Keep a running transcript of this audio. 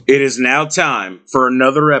It is now time for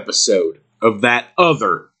another episode of that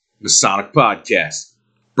other Masonic podcast.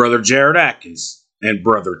 Brother Jared Atkins and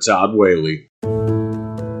Brother Todd Whaley.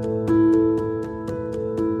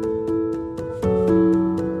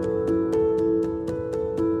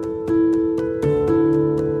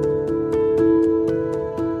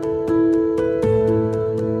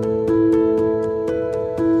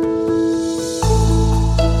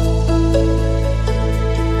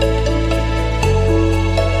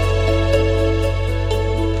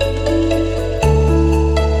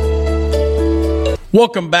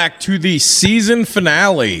 Welcome back to the season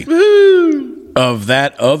finale of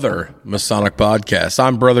that other Masonic podcast.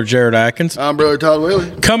 I'm Brother Jared Atkins. I'm Brother Todd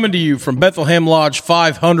Whaley. Coming to you from Bethlehem Lodge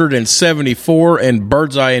 574 in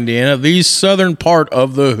Birdseye, Indiana, the southern part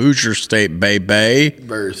of the Hoosier State, baby.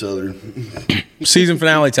 Very southern. Season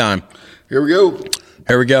finale time. Here we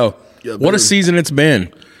go. Yeah, what a season it's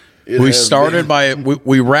been.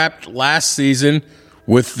 We wrapped last season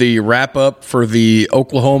with the wrap-up for the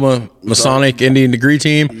Oklahoma Masonic Indian degree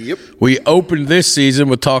team. Yep. We opened this season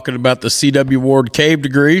with talking about the C.W. Ward Cave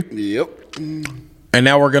degree. Yep. And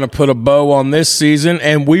now we're going to put a bow on this season,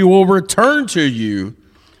 and we will return to you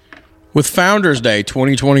with Founders Day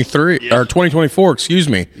 2023, or 2024, excuse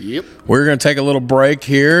me. Yep. We're going to take a little break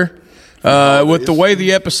here. With the way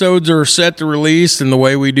the episodes are set to release and the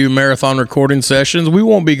way we do marathon recording sessions, we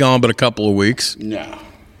won't be gone but a couple of weeks. No.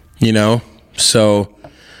 You know? So,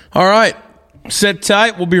 all right, sit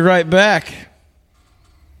tight. We'll be right back.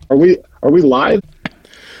 Are we live?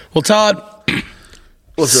 Well, Todd,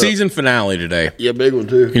 What's season finale today. Yeah, big one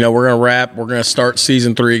too. You know, we're gonna wrap. We're gonna start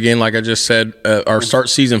season 3 again, like I just said, or start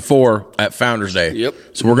season 4 at Founders Day. Yep.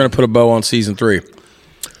 So we're gonna put a bow on season 3.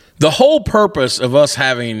 The whole purpose of us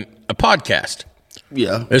having a podcast,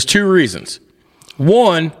 there's 2 reasons.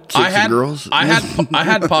 One, I had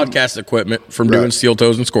podcast equipment from doing steel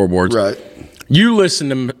toes and scoreboards. Right. You listen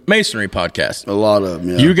to Masonry podcasts. A lot of them,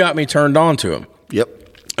 yeah. You got me turned on to them. Yep.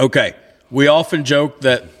 Okay. We often joke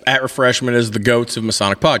that At Refreshment is the GOATs of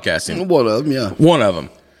Masonic podcasting. One of them, yeah. One of them.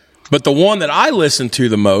 But the one that I listen to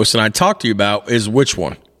the most and I talk to you about is which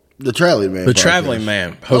one? The Traveling Man. The Traveling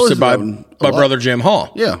Man, hosted by Brother Jim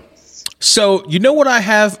Hall. Yeah. So, you know what I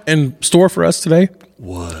have in store for us today?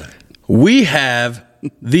 What? We have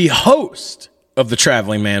the host of the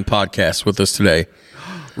Traveling Man podcast with us today.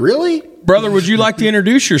 Really? Brother, would you like to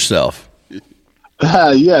introduce yourself?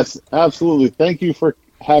 Yes, absolutely. Thank you for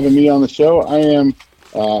having me on the show. I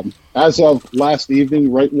am, as of last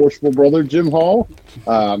evening, Right Worshipful Brother Jim Hall,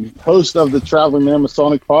 host of the Traveling Man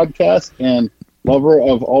Masonic podcast and lover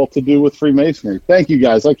of all to do with Freemasonry. Thank you,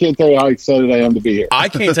 guys. I can't tell you how excited I am to be here. I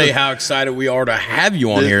can't tell you how excited we are to have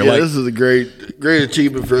you on here. Yeah, this is a great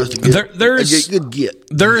achievement for us to get.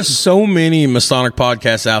 There is so many Masonic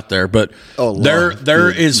podcasts out there, but there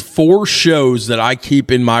is 4 shows that I keep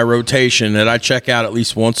in my rotation that I check out at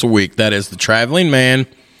least once a week. That is the Traveling Man,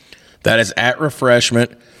 that is At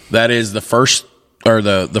Refreshment, that is the first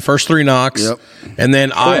 3 knocks, and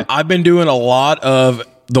then I've been doing a lot of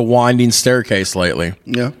the Winding Staircase lately.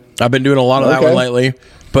 Yeah. I've been doing a lot of that one lately.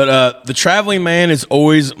 But the Traveling Man is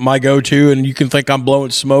always my go-to, and you can think I'm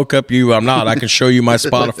blowing smoke up you. I'm not. I can show you my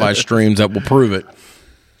Spotify streams that will prove it.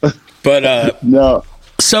 But no.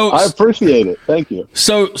 So I appreciate it. Thank you.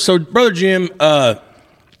 So Brother Jim,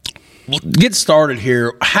 get started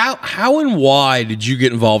here. How and why did you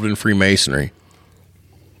get involved in Freemasonry?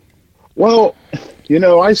 Well,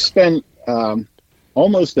 I spent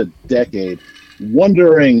almost a decade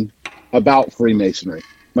wondering about Freemasonry.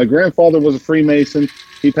 My grandfather was a Freemason.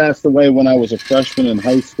 He passed away when I was a freshman in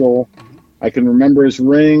high school. I can remember his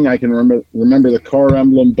ring. I can remember the car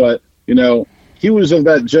emblem, but, he was of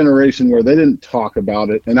that generation where they didn't talk about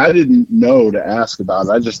it, and I didn't know to ask about it.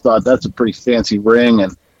 I just thought that's a pretty fancy ring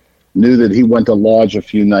and knew that he went to lodge a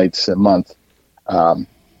few nights a month.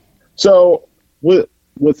 So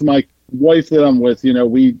with my wife that I'm with,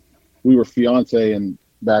 we were fiance, and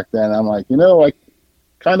back then I'm like, I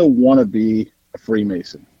kind of want to be a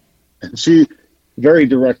Freemason. And she, very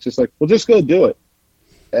direct, just like, well, just go do it.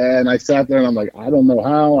 And I sat there and I'm like, I don't know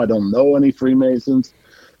how. I don't know any Freemasons.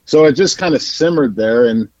 So it just kind of simmered there.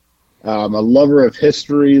 And a lover of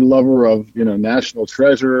history, lover of, national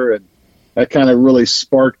treasure. And that kind of really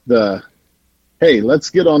sparked the, hey,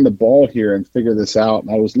 let's get on the ball here and figure this out.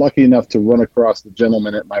 And I was lucky enough to run across the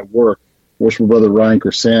gentleman at my work, Worshipful Brother Ryan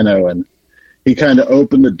Corsano, and he kind of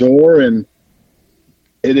opened the door, and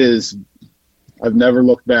I've never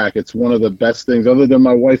looked back. It's one of the best things, other than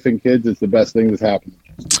my wife and kids, it's the best thing that's happened.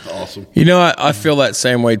 Awesome. I feel that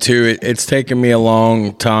same way too. It's taken me a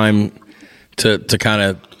long time to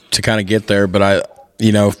kind of get there, but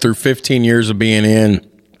through 15 years of being in,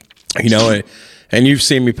 you know, and you've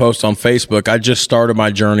seen me post on Facebook. I just started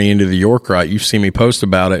my journey into the York Rite. You've seen me post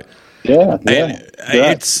about it. Yeah.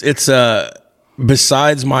 It's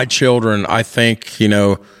besides my children, I think,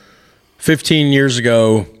 15 years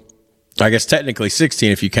ago, I guess technically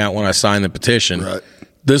 16 if you count when I signed the petition. Right.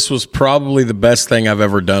 This was probably the best thing I've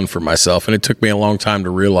ever done for myself, and it took me a long time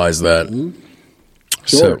to realize that. Mm-hmm.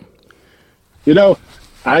 Sure. So,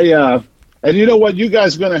 and you know what? You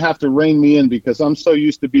guys are going to have to rein me in because I'm so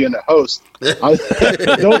used to being a host.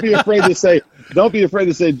 Don't be afraid to say,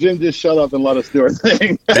 Jim, just shut up and let us do our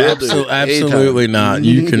thing. Absolutely not.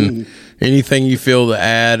 You can, anything you feel to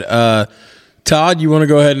add. Todd, you want to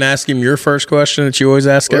go ahead and ask him your first question that you always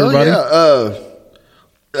ask everybody? Yeah.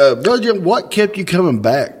 Brother Jim, what kept you coming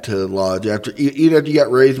back to the lodge after you got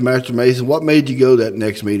raised Master Mason? What made you go that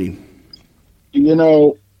next meeting?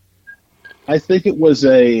 I think it was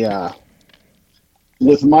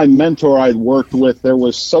with my mentor I'd worked with, there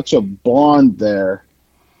was such a bond there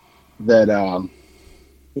that,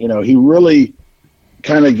 he really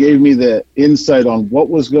kind of gave me the insight on what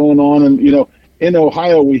was going on. And, in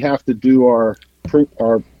Ohio, we have to do our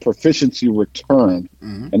proficiency return.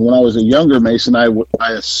 Mm-hmm. And when I was a younger Mason, I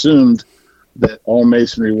assumed that all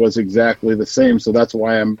Masonry was exactly the same. So that's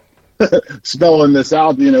why I'm spelling this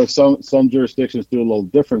out. Some jurisdictions do a little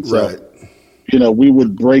different. So, right. We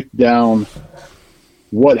would break down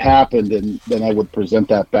what happened, and then I would present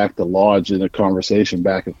that back to Lodge in a conversation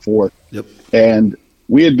back and forth. Yep. And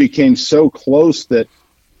we had became so close that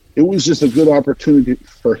it was just a good opportunity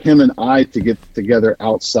for him and I to get together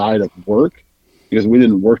outside of work because we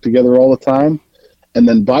didn't work together all the time. And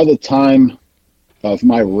then by the time of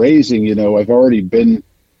my raising, I've already been,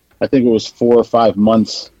 I think it was 4 or 5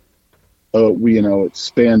 months. It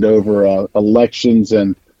spanned over elections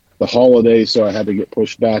and the holidays, so I had to get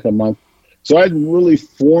pushed back a month. So I'd really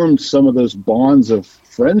formed some of those bonds of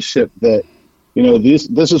friendship that,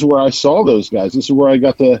 this is where I saw those guys. This is where I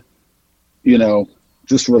got to,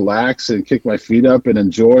 just relax and kick my feet up and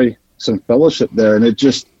enjoy some fellowship there. And it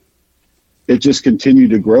just continued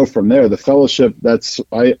to grow from there. The fellowship,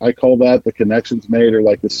 I call that the connections made, or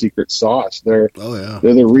like the secret sauce. They're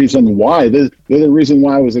the reason why. They're the reason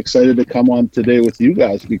why I was excited to come on today with you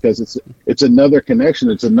guys, because it's another connection.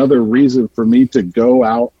 It's another reason for me to go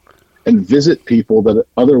out and visit people that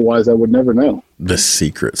otherwise I would never know. The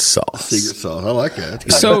secret sauce. Secret sauce. I like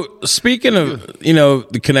that. So speaking of,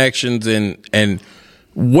 the connections and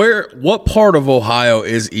what part of Ohio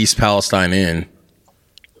is East Palestine in?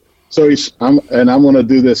 So I'm going to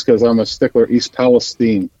do this because I'm a stickler. East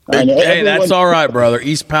Palestine. Hey, that's all right, brother.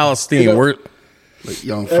 East Palestine.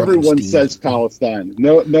 Everyone says Palestine.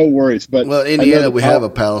 No worries. But Indiana, we have a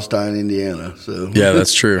Palestine, Indiana. So yeah,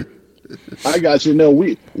 that's true. I got you. No,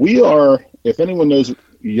 we are. If anyone knows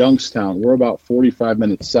Youngstown, we're about 45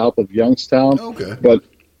 minutes south of Youngstown. Okay. But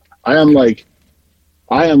I am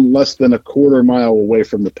less than a quarter mile away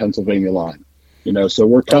from the Pennsylvania line. So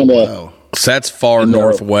we're kind of. Wow. So that's far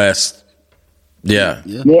northwest. Yeah.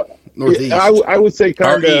 Northeast. I would say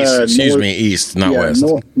kind of east. Excuse me, east, not west.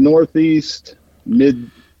 Northeast,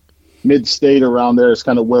 mid-state around there is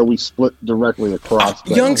kind of where we split directly across.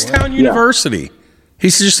 Youngstown University. He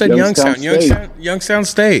just said Youngstown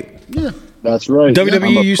State. Yeah, that's right.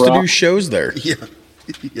 WWE used to do shows there. Yeah,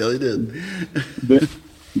 they did.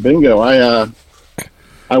 Bingo.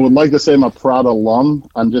 I would like to say I'm a proud alum.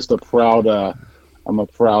 I'm just a proud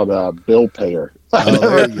bill payer.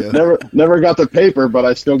 Never got the paper, but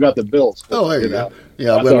I still got the bills. Oh, there you go.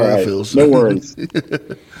 Yeah, I went right. Feels. No worries.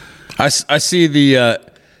 I see the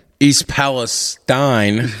East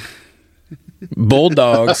Palestine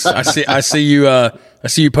Bulldogs. I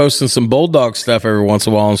see you posting some Bulldog stuff every once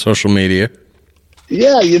in a while on social media.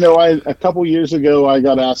 Yeah, a couple years ago I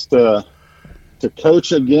got asked to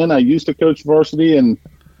coach again. I used to coach varsity, and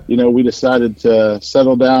we decided to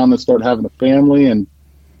settle down and start having a family, and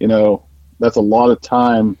that's a lot of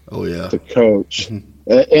time to coach.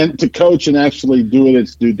 And to coach and actually do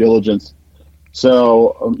its due diligence.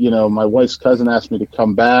 So, my wife's cousin asked me to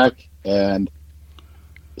come back, and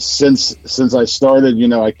since I started,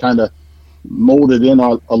 I kind of molded in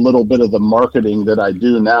on a little bit of the marketing that I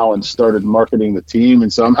do now and started marketing the team.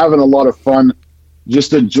 And so I'm having a lot of fun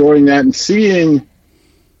just enjoying that and seeing,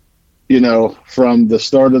 from the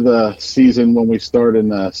start of the season when we start in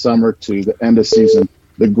the summer to the end of season,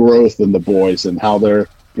 the growth in the boys and how they're,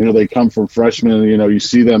 they come from freshmen and, you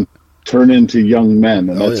see them turn into young men,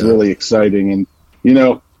 and that's really exciting.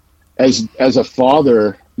 And, as a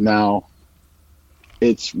father now,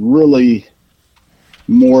 it's really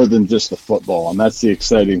more than just the football, and that's the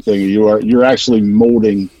exciting thing. You're actually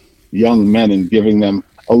molding young men and giving them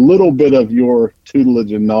a little bit of your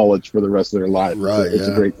tutelage and knowledge for the rest of their life. Right, It's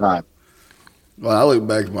a great time. Well, I look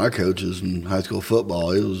back at my coaches in high school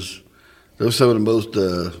football. Those some of the most,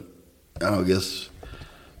 I guess,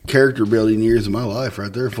 character building years of my life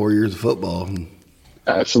right there. 4 years of football.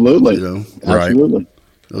 Absolutely. Absolutely. Right.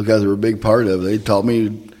 Those guys were a big part of it. They taught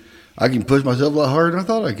me I can push myself a lot harder than I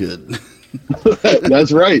thought I could.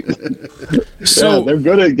 That's right. So they're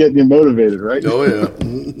good at getting you motivated, right? Oh, yeah.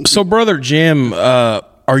 So, Brother Jim,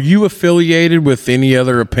 are you affiliated with any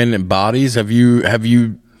other appendant bodies? Have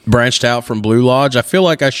you branched out from Blue Lodge? I feel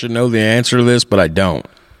like I should know the answer to this, but I don't.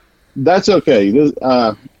 That's okay.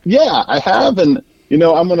 Yeah, I have, and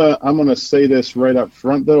I'm gonna say this right up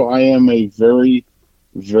front. Though I am a very,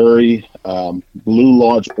 very Blue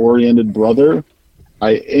Lodge oriented brother.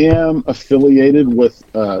 I am affiliated with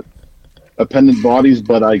appendant bodies,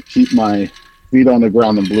 but I keep my feet on the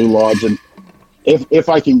ground in Blue Lodge, and if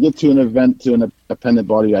I can get to an event to an appendant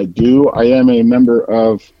body, I do. I am a member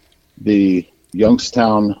of the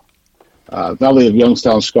Youngstown Valley of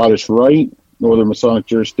Youngstown Scottish Rite, Northern Masonic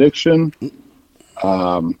Jurisdiction,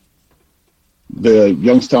 the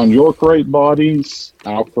Youngstown York Rite bodies,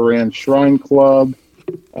 Alcoran Shrine Club,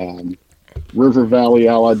 River Valley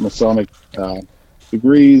Allied Masonic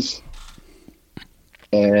degrees,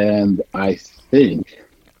 and I think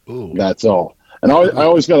that's all. And I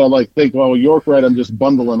always got to think, well, York Rite, I'm just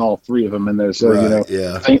bundling all three of them in there. So,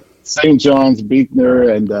 St. John's,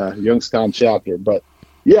 Beekner, and Youngstown chapter. But,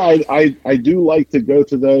 yeah, I do like to go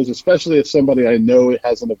to those, especially if somebody I know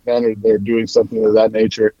has an event or they're doing something of that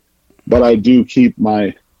nature. But I do keep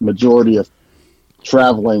my majority of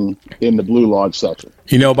traveling in the Blue Lodge section.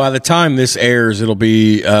 By the time this airs, it'll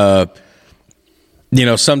be,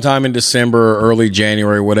 sometime in December or early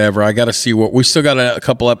January, whatever. I got to see we still got a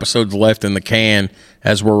couple episodes left in the can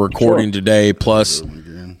as we're recording today. Plus,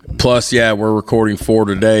 we're recording 4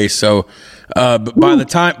 today. So, but by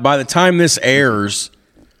the time this airs,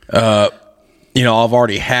 I've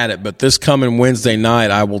already had it. But this coming Wednesday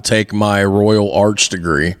night, I will take my Royal Arch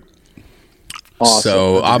degree. Awesome.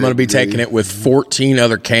 So I'm going to be taking it with 14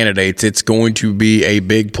 other candidates. It's going to be a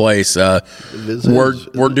big place. We're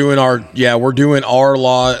doing our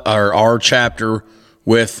chapter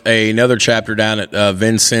with another chapter down at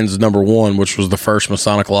Vincennes #1, which was the first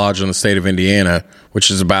Masonic lodge in the state of Indiana, which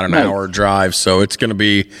is about an hour drive. So it's going to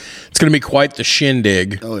be quite the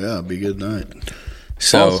shindig. Oh yeah, it'll be a good night.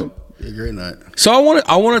 So awesome. Be a great night. So I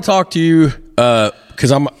want to talk to you.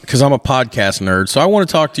 Because I'm a podcast nerd, so I want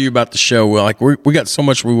to talk to you about the show. We got so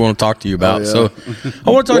much we want to talk to you about. So I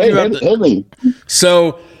want to talk to you about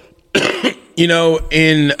So,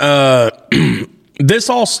 this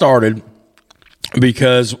all started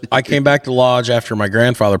because I came back to Lodge after my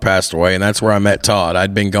grandfather passed away, and that's where I met Todd.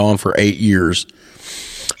 I'd been gone for 8 years.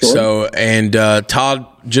 Sure. So, and Todd,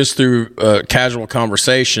 just through casual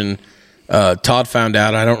conversation, Todd found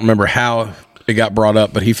out. I don't remember how it got brought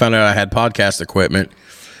up, but he found out I had podcast equipment,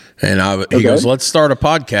 and he goes, "Let's start a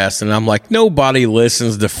podcast." And I'm like, "Nobody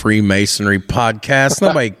listens to Freemasonry podcasts.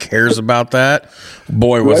 Nobody cares about that."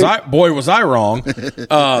 Boy, was I wrong.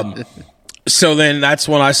 So then that's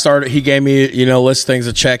when I started. He gave me list things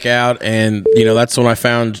to check out, and that's when I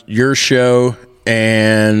found your show.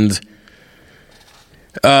 And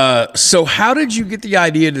so how did you get the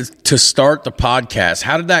idea to start the podcast?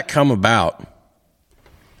 How did that come about?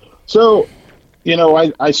 So,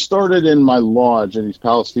 I started in my lodge in East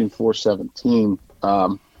Palestine 417,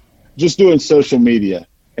 just doing social media.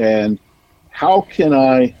 And how can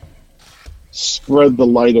I spread the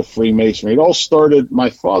light of Freemasonry? It all started, my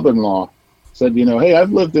father-in-law said, hey,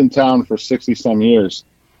 I've lived in town for 60-some years.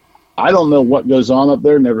 I don't know what goes on up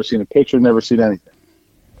there, never seen a picture, never seen anything.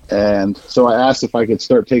 And so I asked if I could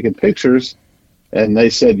start taking pictures, and they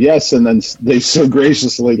said yes, and then they so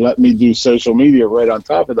graciously let me do social media right on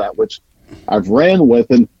top of that, which I've ran with,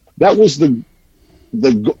 and that was the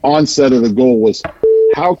onset of the goal was,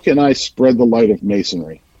 how can I spread the light of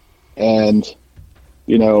Masonry? And,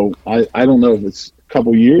 I don't know if it's a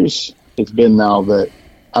couple years it's been now that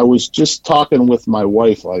I was just talking with my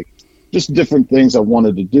wife, just different things I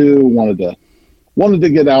wanted to do, wanted to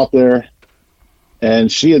get out there, and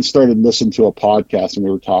she had started listening to a podcast, and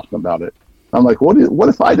we were talking about it. I'm like, what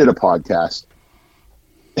if I did a podcast?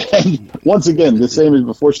 And once again, the same as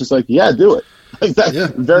before, she's like, yeah, do it.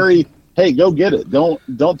 Very, hey, go get it.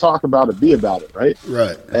 Don't talk about it, be about it, right?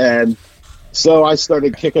 Right. And so I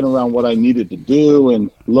started kicking around what I needed to do and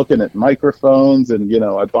looking at microphones, and,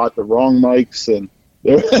 I bought the wrong mics, and,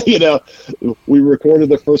 we recorded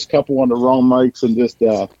the first couple on the wrong mics, and just,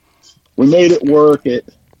 we made it work.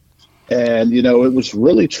 And, it was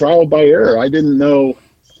really trial by error. I didn't know.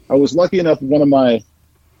 I was lucky enough, one of my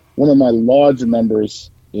one of my lodge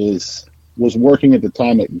members was working at the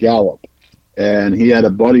time at Gallup, and he had a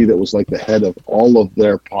buddy that was like the head of all of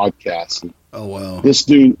their podcasts. Oh wow! This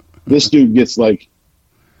dude gets like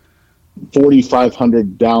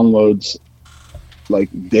 4,500 downloads like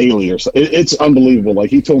daily or so. It's unbelievable. Like,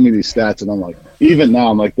 he told me these stats, and I'm like, even now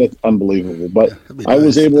I'm like, that's unbelievable. But I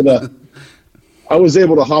was able to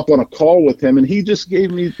hop on a call with him, and he just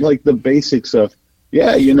gave me like the basics of,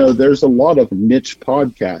 there's a lot of niche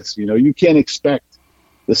podcasts. You can't expect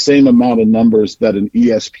the same amount of numbers that an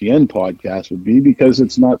ESPN podcast would be, because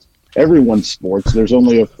it's not everyone's sports. There's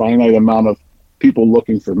only a finite amount of people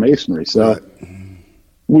looking for masonry. So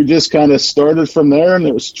we just kind of started from there, and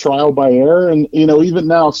it was trial by error. And, even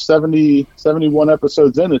now, 71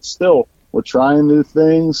 episodes in, it's still, we're trying new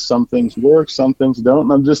things. Some things work, some things don't.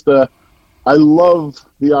 And I'm just, I love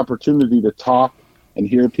the opportunity to talk and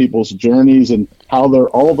hear people's journeys and how they're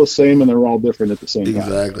all the same and they're all different at the same time.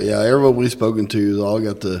 Exactly. Yeah. Everyone we've spoken to is all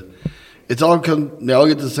got they all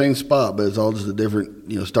get to the same spot, but it's all just a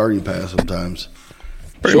different, starting path sometimes.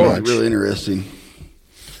 Pretty much. Really interesting.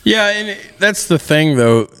 Yeah. And that's the thing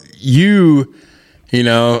though. I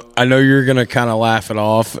know you're going to kind of laugh it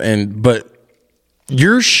off, but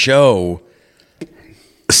your show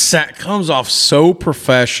comes off so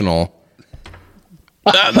professional.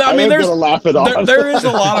 I mean, there is a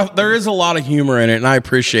lot of humor in it, and I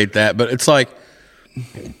appreciate that. But it's like,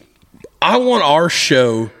 I want our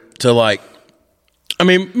show to like. I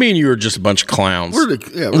mean, me and you are just a bunch of clowns. We're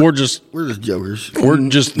just jokers. We're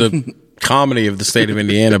just the comedy of the state of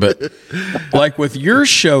Indiana. But like with your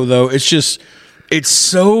show, though, it's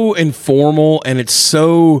so informal, and it's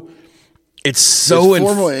formal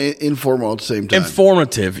and informal at the same time.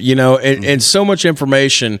 Informative, and so much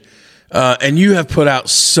information. And you have put out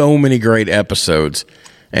so many great episodes,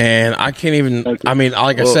 and I can't even. I mean,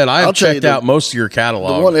 like I said, I have checked out most of your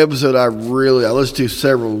catalog. The one episode I listened to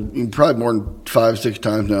several, probably more than 5-6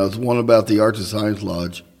 times now, is one about the Arts and Science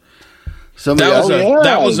Lodge.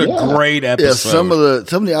 That was a great episode. Yeah, some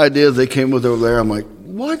of the ideas they came with over there, I'm like,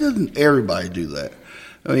 why doesn't everybody do that?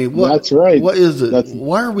 I mean, that's right. What is it?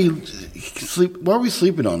 Why are we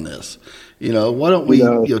sleeping on this? Why don't we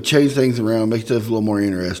change things around, make stuff a little more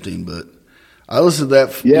interesting? But I listened to that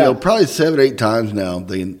probably 7-8 times now,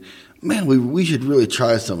 thinking, man, we should really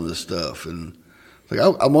try some of this stuff. And like,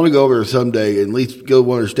 I want to go over there someday and at least go to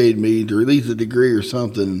one of their state meetings, or at least a degree or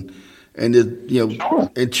something, and just,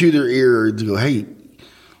 and chew their ear and go, hey,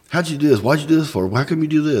 how'd you do this? Why'd you do this for? Why couldn't you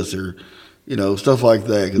do this? Or stuff like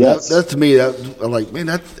that. 'Cause that to me, I'm like, man,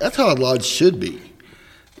 that's how a lodge should be.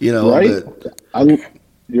 Right?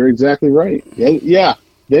 You're exactly right. Yeah.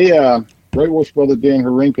 They, Right Wolf's brother Dan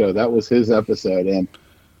Harinko, that was his episode. And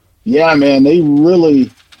yeah, man, they really,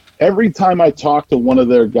 every time I talk to one of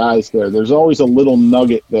their guys there's always a little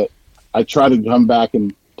nugget that I try to come back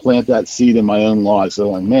and plant that seed in my own lodge.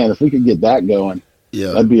 So like, man, if we could get that going,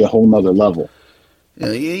 that'd be a whole nother level.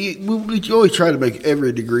 Yeah, we always try to make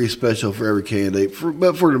every degree special for every candidate,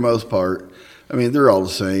 but for the most part, I mean, they're all the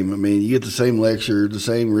same. I mean, you get the same lecture, the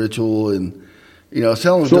same ritual, and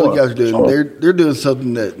some of the other guys are doing. They're doing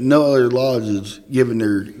something that no other lodge is giving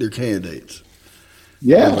their candidates.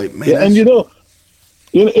 Yeah, like, man,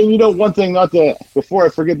 and one thing, before I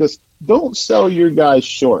forget this, don't sell your guys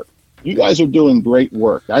short. You guys are doing great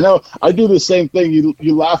work. I know I do the same thing.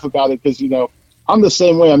 You laugh about it because I'm the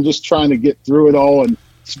same way. I'm just trying to get through it all and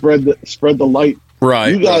spread the light. Right.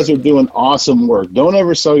 You guys are doing awesome work. Don't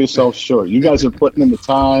ever sell yourself short. You guys are putting in the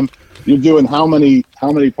time. You're doing how many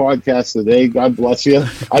podcasts a day? God bless you.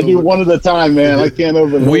 I do one at a time, man. I can't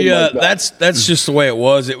overload. That's just the way it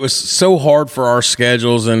was. It was so hard for our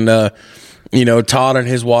schedules, and Todd and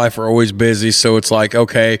his wife are always busy. So it's like,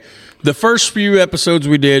 okay, the first few episodes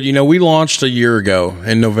we did, we launched a year ago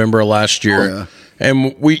in November of last year,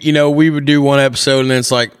 and we would do one episode, and then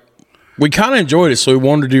it's like, we kind of enjoyed it, so we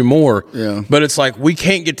wanted to do more. Yeah. But it's like, we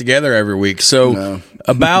can't get together every week. So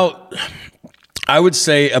I would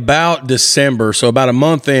say about December, so about a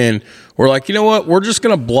month in, we're like, you know what? We're just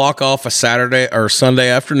going to block off a Saturday or Sunday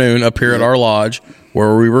afternoon up here at our lodge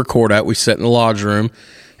where we record at. We sit in the lodge room,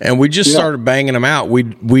 and we just started banging them out. We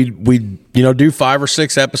do 5 or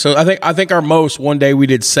 6 episodes. I think our most one day we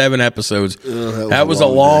did 7 episodes. That was a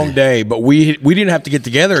long day, but we didn't have to get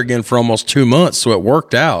together again for almost 2 months, so it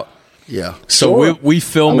worked out. Yeah. So we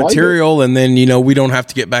film material, and then we don't have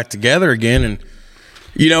to get back together again, and.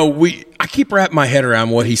 I keep wrapping my head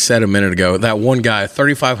around what he said a minute ago. That one guy,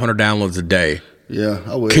 3,500 downloads a day. Yeah,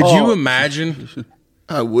 I wish. Could you imagine?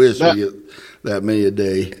 I wish we get that many a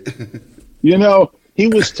day. He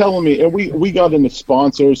was telling me, and we got into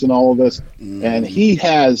sponsors and all of this, and he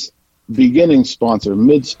has beginning sponsor,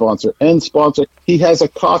 mid sponsor, end sponsor. He has a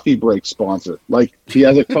coffee break sponsor. Like, he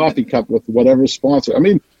has a coffee cup with whatever sponsor. I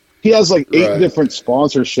mean, he has like 8 different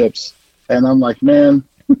sponsorships. And I'm like, man,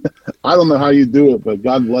 I don't know how you do it, but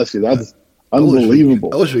God bless you. That's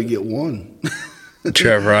unbelievable. I wish we could get one.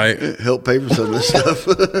 Yeah, right. Help pay for some of this stuff.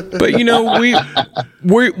 But, you know,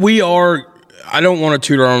 we are, I don't want to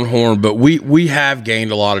toot our own horn, but we have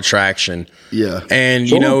gained a lot of traction. Yeah. And,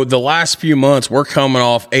 you know, the last few months, we're coming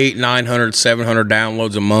off 800, 900, 700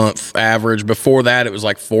 downloads a month average. Before that, it was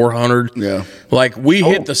like 400. Yeah. Like, we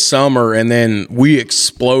hit the summer, and then we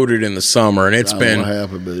exploded in the summer, and it's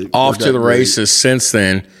been off to the races since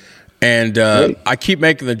then. And I keep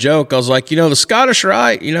making the joke. I was like, you know, the Scottish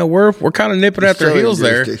Rite, you know, we're kind of nipping at their heels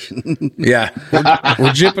there. Yeah,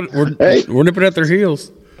 we're nipping at their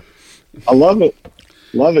heels. I love it.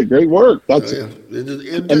 Love it. Great work. That's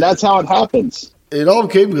and that's how it happens. It all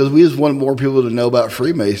came because we just wanted more people to know about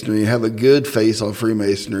Freemasonry and have a good face on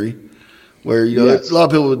Freemasonry. Where, you know, a lot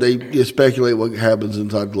of people, they speculate what happens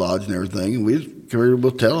inside the lodge and everything, and we just come here,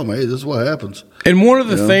 we'll tell them, hey, this is what happens. And one of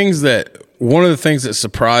the things that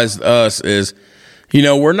surprised us is, you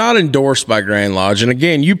know, we're not endorsed by Grand Lodge. And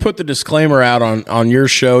again, you put the disclaimer out on your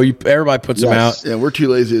show. Everybody puts them out. Yeah, we're too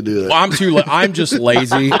lazy to do that. Well, I'm just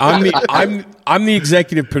lazy. I'm the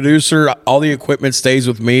executive producer. All the equipment stays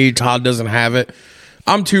with me. Todd doesn't have it.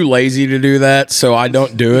 I'm too lazy to do that, so I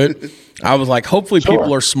don't do it. I was like, hopefully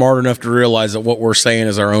people are smart enough to realize that what we're saying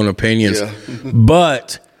is our own opinions. Yeah.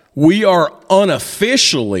 But we are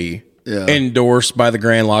unofficially endorsed by the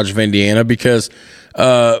Grand Lodge of Indiana because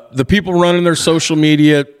the people running their social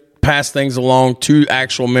media pass things along to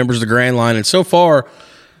actual members of the Grand Line. And so far,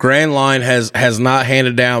 Grand Line has not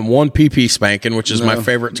handed down one PP spanking, which is my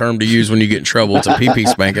favorite term to use when you get in trouble. It's a PP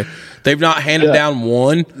spanking. They've not handed down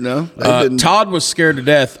one. No. Todd was scared to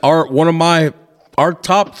death. One of my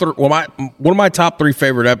top 3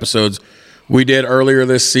 favorite episodes we did earlier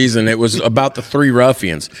this season, it was about the 3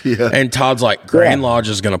 ruffians. Yeah. And Todd's like, Grand Lodge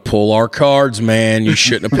is going to pull our cards, man. You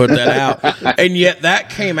shouldn't have put that out. And yet that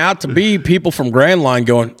came out to be people from Grand Line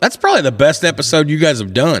going, that's probably the best episode you guys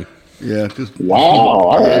have done. Yeah. Wow.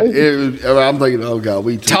 All right. I'm thinking, oh,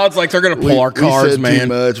 God. Todd's like, they're going to pull our cards, we said man.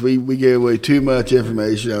 Too much. We gave away too much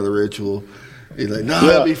information out of the ritual. He's like, no,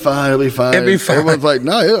 it'll be fine. It'll be fine. Everyone's like,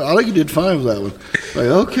 no, I think you did fine with that one. Like,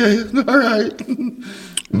 okay, all right.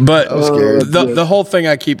 But the whole thing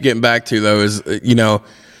I keep getting back to, though, is, you know,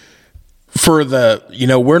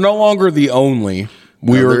 we're no longer the only.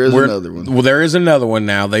 There is another one. Well, there is another one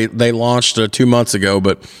now. They launched 2 months ago,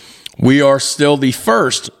 but we are still the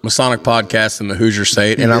first Masonic podcast in the Hoosier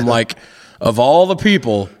State. And I'm like, of all the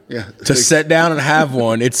people to sit down and have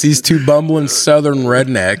one, it's these 2 bumbling Southern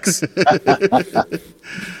rednecks.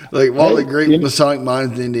 Like, all the great Masonic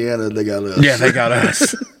minds in Indiana, they got us. Yeah, they got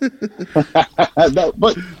us.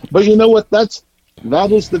 But you know what?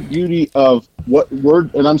 That is the beauty of what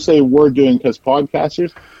and I'm saying we're doing because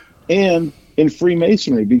podcasters and in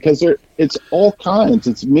Freemasonry, because it's all kinds.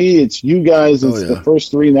 It's me, it's you guys, it's the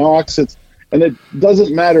first 3 knocks. And it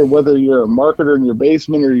doesn't matter whether you're a marketer in your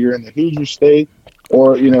basement or you're in the Hoosier State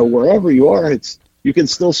or, you know, wherever you are, you can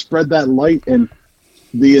still spread that light, and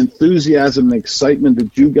the enthusiasm and excitement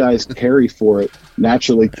that you guys carry for it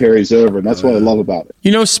naturally carries over. And that's what I love about it.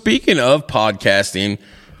 You know, speaking of podcasting,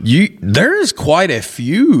 there's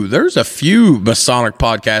a few Masonic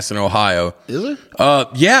podcasts in Ohio. Is there?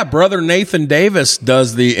 Yeah, Brother Nathan Davis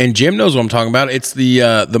does and Jim knows what I'm talking about. It's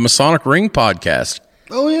the Masonic Ring podcast.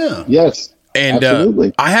 Oh yeah. Yes. And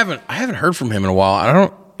absolutely. I haven't heard from him in a while. I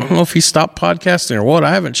don't know if he stopped podcasting or what.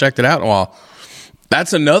 I haven't checked it out in a while.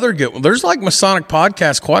 That's another good one. There's like Masonic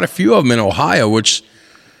podcasts, quite a few of them in Ohio, which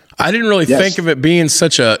I didn't really think of it being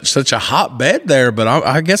such a hotbed there, but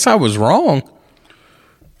I guess I was wrong.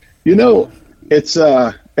 You know, it's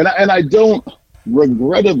and I don't,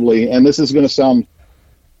 regrettably, and this is going to sound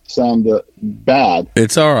bad.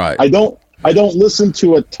 It's all right. I don't listen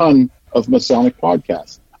to a ton of Masonic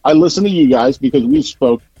podcasts. I listen to you guys because we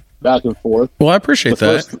spoke back and forth. Well, I appreciate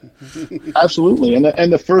that. Absolutely,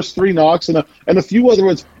 and the first 3 knocks and a few other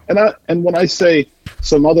ones. And when I say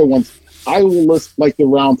some other ones, I will list like the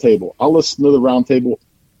Roundtable. I'll listen to the Roundtable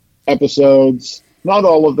episodes. Not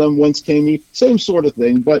all of them. Whence Came Ye? Same sort of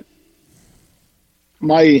thing. But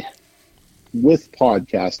with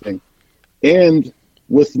podcasting and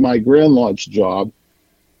with my Grand Lodge job,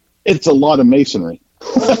 it's a lot of masonry.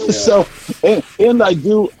 So, and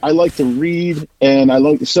I like to read,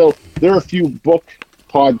 and so there are a few book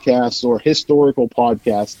podcasts or historical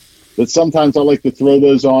podcasts that sometimes I like to throw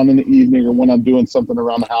those on in the evening or when I'm doing something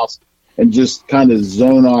around the house and just kind of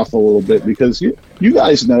zone off a little bit, because you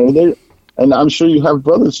guys know and I'm sure you have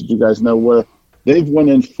brothers that you guys know where they've went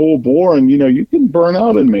in full bore, and you can burn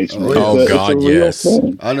out in masonry. Oh, God, yes.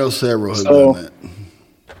 Thing. I know several who've done that.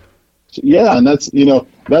 Yeah, and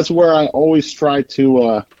that's where I always try to,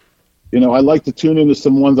 I like to tune into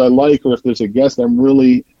some ones I like, or if there's a guest I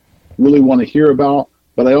really, really want to hear about.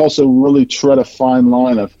 But I also really tread a fine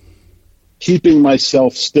line of keeping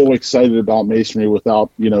myself still excited about masonry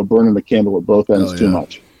without, burning the candle at both ends too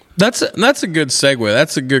much. That's a good segue.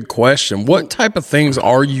 That's a good question. What type of things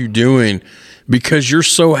are you doing, because you're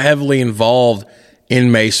so heavily involved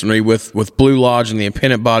in masonry with Blue Lodge and the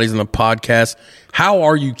Appendant Bodies and the podcast? How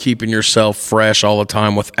are you keeping yourself fresh all the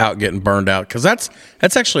time without getting burned out? Because that's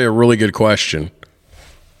actually a really good question.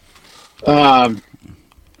 I'm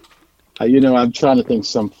trying to think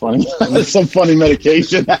some funny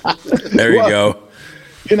medication. There you go.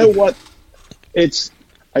 You know what?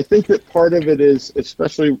 I think that part of it is,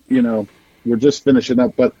 especially, we're just finishing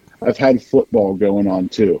up, but I've had football going on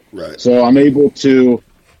too. Right. So I'm able to,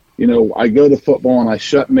 I go to football and I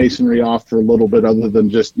shut masonry off for a little bit, other than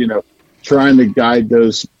just, trying to guide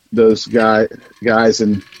those guys.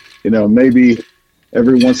 And, maybe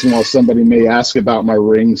every once in a while somebody may ask about my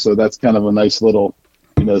ring. So that's kind of a nice little,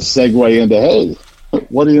 segue into, hey,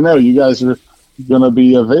 what do you know? You guys are going to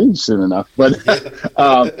be of age soon enough. But,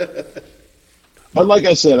 but like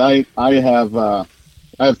I said, I have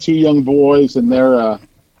two young boys, and they're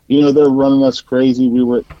running us crazy. We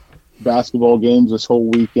were at basketball games this whole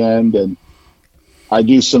weekend, and I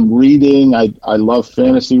do some reading. I love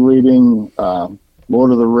fantasy reading,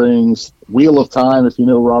 Lord of the Rings, Wheel of Time. If you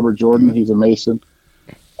know Robert Jordan, he's a Mason.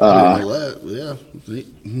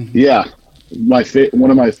 Yeah.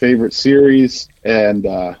 One of my favorite series, and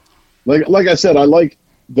like I said, I like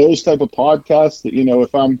those type of podcasts that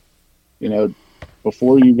if I'm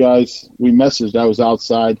before you guys we messaged, I was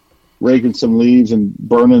outside raking some leaves and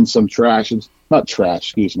burning some trash. Not trash,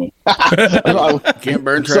 excuse me. Can't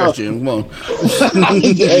burn trash, Jim. Come on.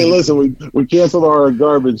 Hey, listen, we canceled our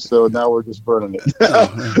garbage, so now we're just burning it.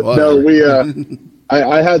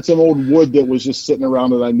 I had some old wood that was just sitting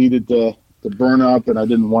around that I needed to burn up, and I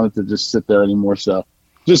didn't want it to just sit there anymore. So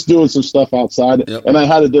just doing some stuff outside. Yep. And I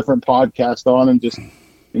had a different podcast on and just,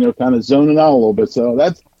 kind of zoning out a little bit. So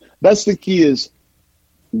that's the key is,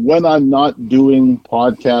 when I'm not doing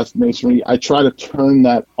podcast masonry, I try to turn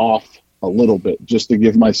that off a little bit just to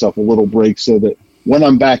give myself a little break so that when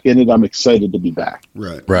I'm back in it, I'm excited to be back.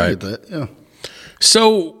 Right. Right. That. Yeah.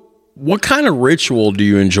 So what kind of ritual do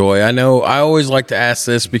you enjoy? I know I always like to ask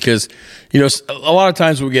this because, a lot of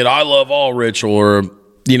times we get, I love all ritual, or,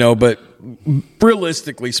 but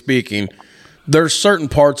realistically speaking, there's certain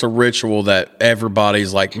parts of ritual that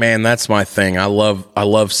everybody's like, man, that's my thing. I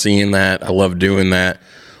love seeing that. I love doing that.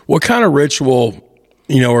 What kind of ritual,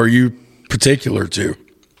 are you particular to?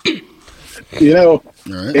 In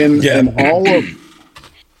all of...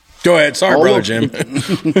 Go ahead. Sorry, Brother Jim.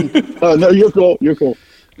 No, you're cool. You're cool.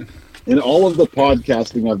 In all of the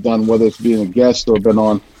podcasting I've done, whether it's being a guest or been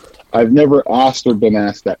on, I've never asked or been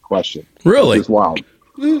asked that question. Really? Which is wild.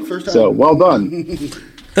 First time. So, well done.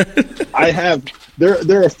 I have... There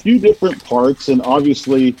are a few different parts, and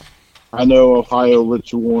obviously... I know Ohio,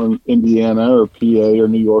 ritual, and Indiana, or PA, or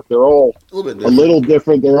New York. They're all a little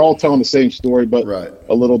different. They're all telling the same story, but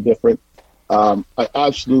a little different. I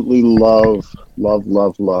absolutely love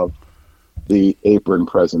the apron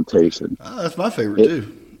presentation. That's my favorite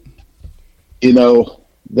too.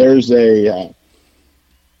 There's a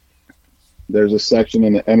section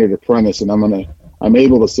in the Entered Apprentice, and I'm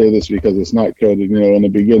able to say this because it's not coded. In the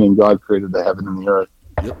beginning, God created the heaven and the earth.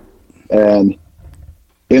 Yep. And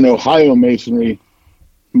in Ohio Masonry,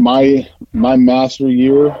 my master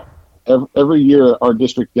year, every year our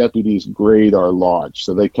district deputies grade our lodge.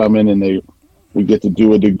 So they come in and we get to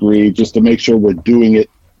do a degree just to make sure we're doing it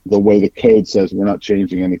the way the code says. We're not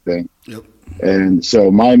changing anything. Yep. And so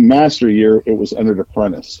my master year, it was Entered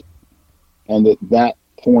Apprentice. And at that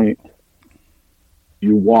point,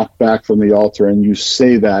 you walk back from the altar and you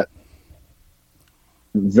say that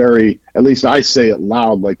at least I say it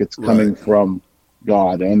loud, like it's coming from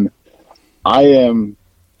God. And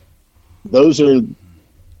those are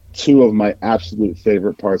two of my absolute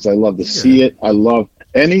favorite parts. I love to see it. I love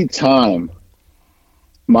any time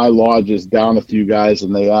my lodge is down a few guys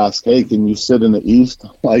and they ask, hey, can you sit in the East?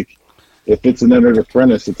 Like, if it's an Entered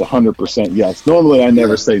Apprentice, it's 100% yes. Normally I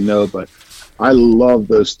never say no, but I love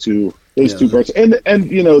those two parts. And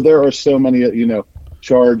there are so many,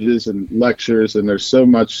 charges and lectures, and there's so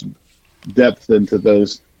much depth into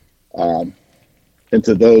those,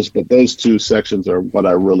 but those two sections are what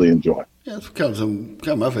I really enjoy. Yeah, it's kind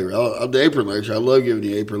of my favorite. The apron lecture. I love giving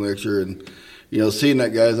the apron lecture, and seeing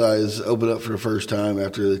that guy's eyes open up for the first time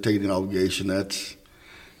after they're taking an obligation, that's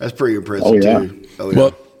pretty impressive too. Oh, yeah.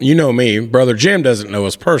 Well, you know me, Brother Jim doesn't know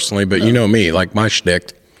us personally, but you know me, like my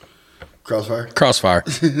shtick. Crossfire.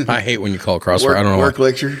 I hate when you call it crossfire. I don't know. Work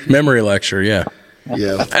lecture? Memory lecture, yeah.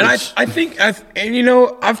 Yeah. And I think,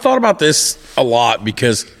 I've thought about this a lot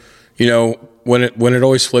because, when it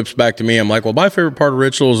always flips back to me, I'm like, well, my favorite part of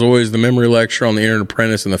ritual is always the memory lecture on the Entered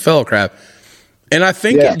Apprentice and the Fellowcraft. And I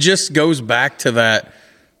think it just goes back to that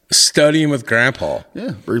studying with Grandpa.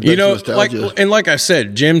 Yeah. Like I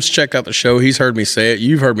said, Jim's checked out the show. He's heard me say it.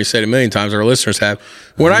 You've heard me say it a million times. Our listeners have.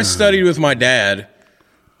 When I studied with my dad,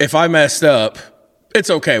 if I messed up, it's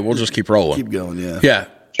okay. We'll just keep rolling. Keep going, yeah. Yeah.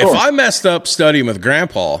 Sure. If I messed up studying with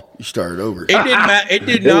Grandpa, you started over. It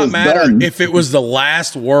did not matter if it was the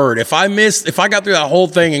last word. If I got through that whole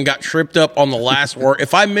thing and got tripped up on the last word,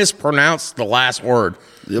 if I mispronounced the last word,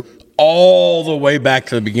 all the way back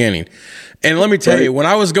to the beginning. And let me tell you, when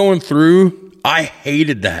I was going through, I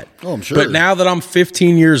hated that. Oh, I'm sure. But now that I'm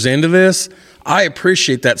 15 years into this, I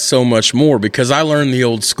appreciate that so much more because I learned the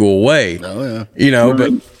old school way. Oh, yeah.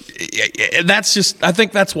 But that's just, I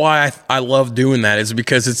think that's why I love doing that, is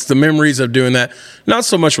because it's the memories of doing that. Not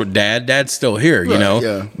so much with Dad. Dad's still here,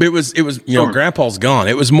 Yeah. It was Grandpa's gone.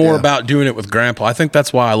 It was more about doing it with Grandpa. I think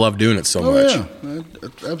that's why I love doing it so much. Yeah,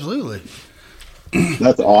 absolutely.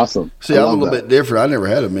 That's awesome. See, I'm a little bit different. I never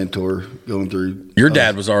had a mentor going through. Your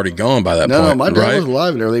dad was already gone by that point. No, my dad was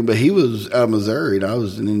alive and everything, but he was out of Missouri and I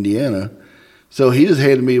was in Indiana. So he just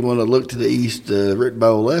handed me one to Look to the East, written by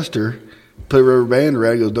old Lester. Put a rubber band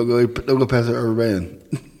around. He goes, don't go past that rubber band.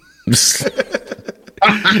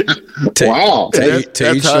 Wow.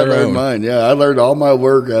 That's how I learned mine. Yeah, I learned all my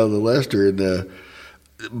work out of the Lester and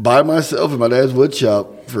by myself in my dad's wood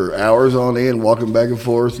shop for hours on end, walking back and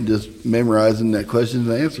forth and just memorizing that questions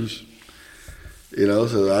and answers.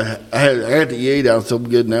 So I had the EA down so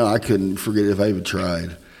good now I couldn't forget it if I even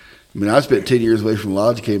tried. I mean, I spent 10 years away from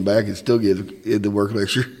Lodge, came back and still get the work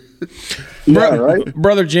lecture. Yeah, right.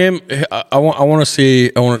 Brother Jim,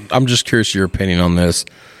 I'm just curious your opinion on this.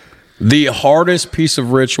 The hardest piece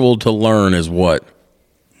of ritual to learn is what?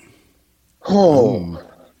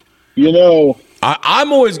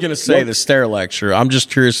 I'm always going to say the stair lecture. I'm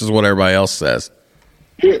just curious as what everybody else says.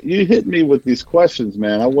 You hit me with these questions,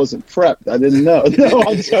 man. I wasn't prepped. I didn't know. No,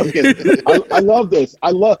 I'm joking. I love this.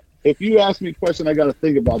 If you ask me a question I got to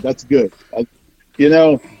think about, that's good.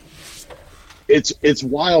 It's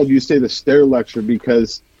wild you say the stair lecture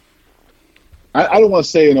because I don't want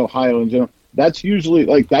to say in Ohio in general. That's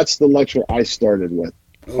usually that's the lecture I started with,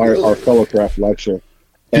 our Fellowcraft lecture.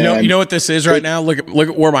 You know what this is right now? Look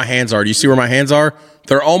at where my hands are. Do you see where my hands are?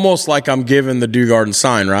 They're almost like I'm giving the Dew Garden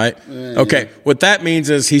sign, right? Okay. What that means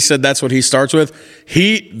is he said that's what he starts with.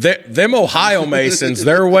 Them Ohio Masons,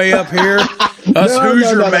 they're way up here. Us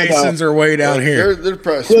Hoosier Masons are way down here. They're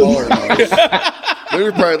probably smaller than ours.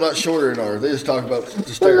 They're probably a lot shorter than ours. They just talk about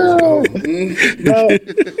the stairs.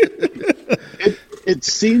 It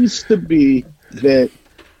seems to be that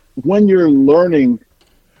when you're learning,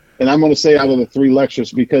 and I'm going to say out of the 3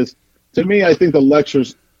 lectures, because to me, I think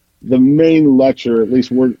the main lecture, at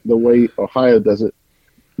least the way Ohio does it,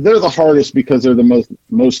 they're the hardest because they're the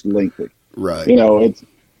most lengthy. Right. You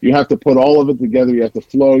have to put all of it together. You have to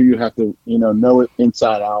flow. You have to, know it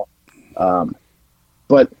inside out.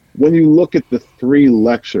 But when you look at the 3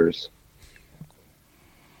 lectures,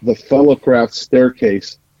 the Fellowcraft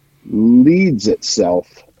staircase leads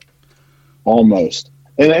itself almost.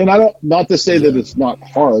 And I don't, not to say that it's not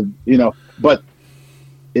hard, but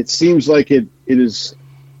it seems like it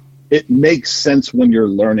makes sense when you're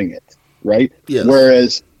learning it, right? Yes.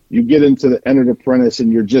 Whereas you get into the Entered Apprentice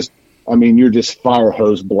and you're just fire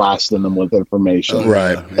hose blasting them with information.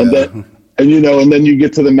 Right. And then you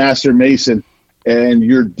get to the Master Mason and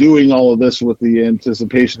you're doing all of this with the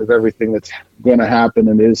anticipation of everything that's going to happen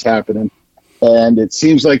and is happening. And it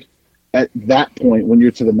seems like at that point, when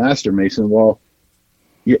you're to the Master Mason,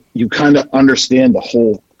 you kind of understand the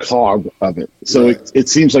whole cog of it. So it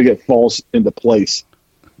seems like it falls into place.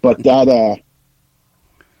 But that,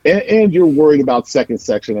 and you're worried about second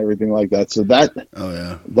section, everything like that. So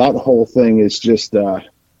that whole thing is just,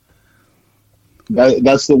 that's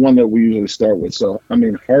the one that we usually start with. So,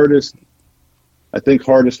 hardest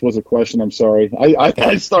was a question. I'm sorry.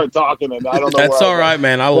 I start talking and I don't know. That's all right,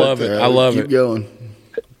 man. I love it. I love it. Keep going.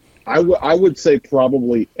 I would say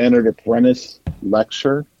probably Entered Apprentice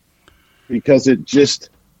lecture because it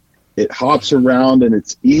hops around and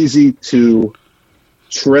it's easy to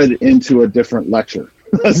tread into a different lecture.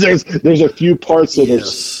 there's a few parts that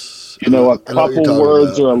it's a couple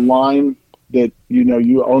words or a line that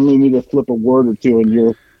you only need to flip a word or two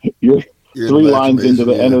and 3 lines into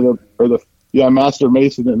the end of Master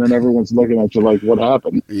Mason, and then everyone's looking at you like, what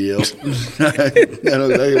happened? Yep. I know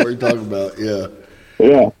exactly what you're talking about. Yeah.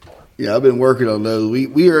 Yeah. Yeah, I've been working on those.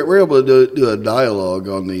 We're able to do a dialogue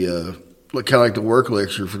on the kind of like the work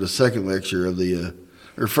lecture for the second lecture of the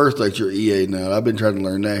or first lecture of EA now. I've been trying to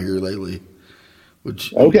learn that here lately.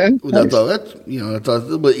 Which I thought that's a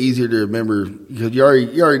little bit easier to remember because you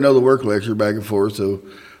already know the work lecture back and forth. So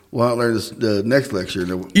why not learn the next lecture,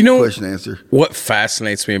 the question answer? What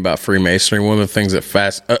fascinates me about Freemasonry, one of the things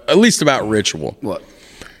that at least about ritual, what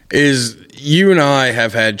is you and I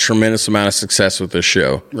have had tremendous amount of success with this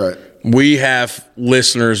show. Right. We have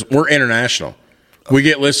listeners. We're international. We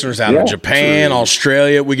get listeners out of Japan,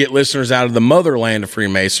 Australia. We get listeners out of the motherland of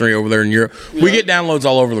Freemasonry over there in Europe. Yeah. We get downloads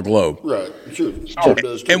all over the globe. Right. Sure.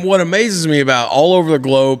 And what amazes me about all over the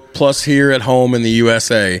globe, plus here at home in the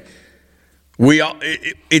USA,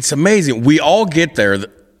 it's amazing. We all get there.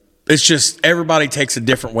 It's just everybody takes a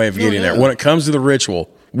different way of getting there. When it comes to the ritual,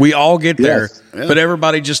 we all get there, but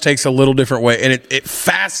everybody just takes a little different way, and it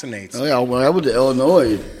fascinates me. Oh, yeah, when I went to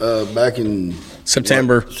Illinois back in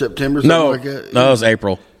September, something like that. No, it was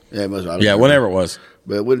April. Yeah, whenever it was.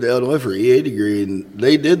 But I went to Illinois for an EA degree, and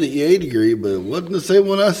they did the EA degree, but it wasn't the same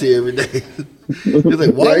one I see every day. It's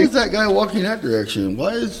like, why is that guy walking that direction?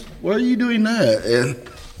 Why are you doing that? And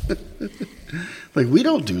like, we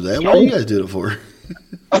don't do that. Why are you guys doing it for?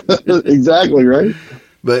 Exactly, right?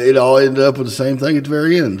 But it all ended up with the same thing at the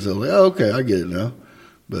very end. So, okay, I get it now.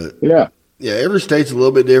 But yeah, every state's a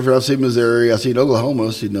little bit different. I've seen Missouri. I've seen Oklahoma.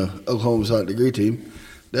 I've seen the Oklahoma second degree team.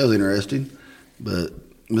 That was interesting. But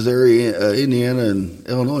Missouri, Indiana, and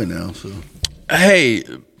Illinois now. So, hey,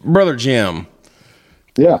 Brother Jim.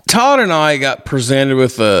 Yeah. Todd and I got presented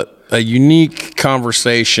with a unique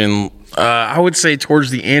conversation, I would say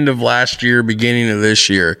towards the end of last year, beginning of this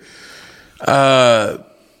year.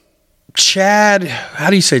 Chad, how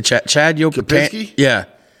do you say Chad? Chad Kopinski? Yeah.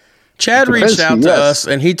 Chad reached out to us,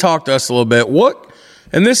 and he talked to us a little bit.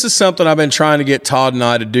 And this is something I've been trying to get Todd and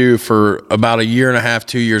I to do for about a year and a half,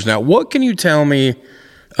 2 years now. What can you tell me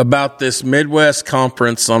about this Midwest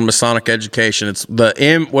Conference on Masonic Education? It's the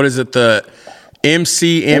the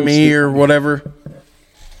MCME or whatever?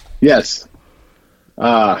 Yes.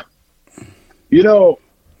 We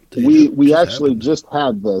actually just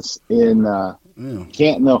had this in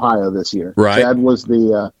Canton, Ohio this year. Right. Chad was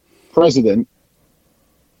the president.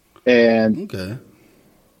 And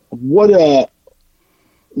what an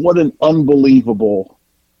unbelievable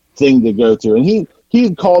thing to go to. And he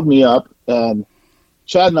had called me up, and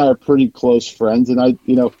Chad and I are pretty close friends. And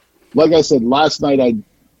like I said, last night I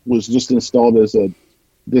was just installed as a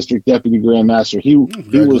district deputy Grand Master. He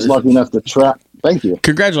was lucky enough to Thank you.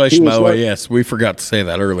 Congratulations, by the way. Yes, we forgot to say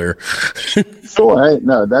that earlier. Sure.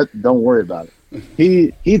 Don't worry about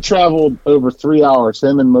it. He traveled over 3 hours.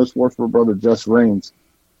 Him and most worshipful brother Just Rains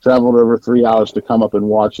traveled over 3 hours to come up and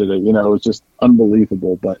watch it. It was just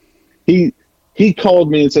unbelievable. But he called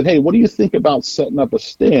me and said, "Hey, what do you think about setting up a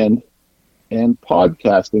stand and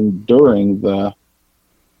podcasting during the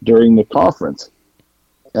conference?"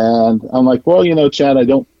 And I'm like, "Well, Chad, I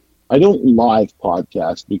don't live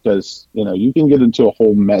podcast because you can get into a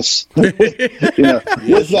whole mess with that,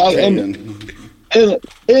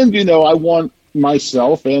 and I want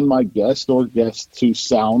myself and my guests to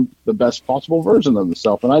sound the best possible version of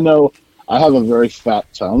themselves. And I know I have a very fat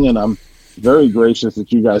tongue, and I'm very gracious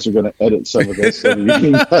that you guys are going to edit some of this so you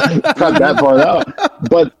can cut that part out.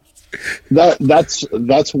 But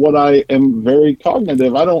that's what I am very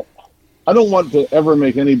cognitive. I don't want to ever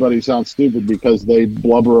make anybody sound stupid because they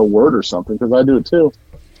blubber a word or something, because I do it too.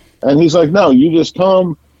 And he's like, "No, you just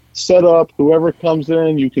come, set up, whoever comes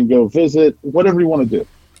in, you can go visit, whatever you want to do."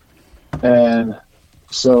 And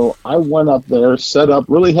so I went up there, set up,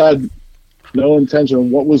 really had no intention of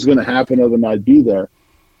what was going to happen other than I'd be there.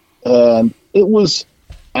 And it was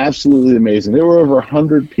absolutely amazing. There were over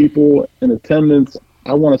 100 people in attendance.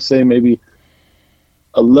 I want to say maybe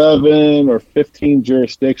 11 or 15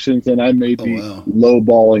 jurisdictions, and I may be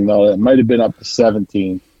lowballing on it. It might have been up to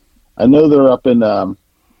 17. I know they're up in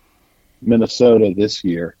Minnesota this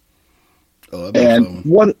year. And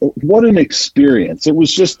what an experience. It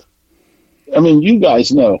was just, you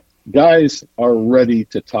guys know, guys are ready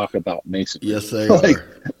to talk about Masonry. Yes, they are.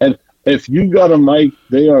 And if you got a mic,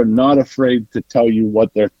 they are not afraid to tell you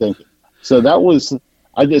what they're thinking. So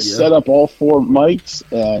I just set up all 4 mics,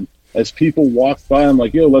 and as people walked by, I'm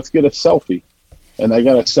like, "Yo, let's get a selfie." And I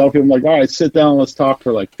got a selfie. I'm like, "All right, sit down. Let's talk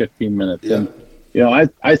for like 15 minutes." Yeah. And,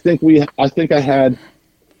 I think I had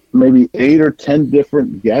maybe 8 or 10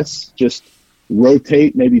 different guests just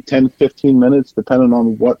rotate maybe 10, 15 minutes, depending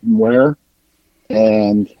on what and where.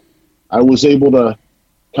 And I was able to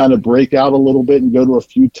kind of break out a little bit and go to a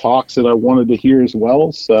few talks that I wanted to hear as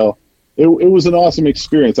well. So it was an awesome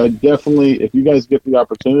experience. I definitely, if you guys get the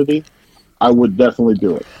opportunity, I would definitely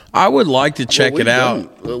do it. I would like to check it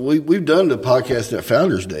out. We've done the podcast at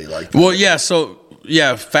Founders Day, like that. Well, yeah. So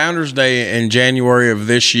Founders Day in January of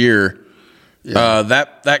this year. Yeah.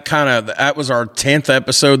 That was our 10th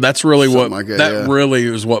episode. That's really really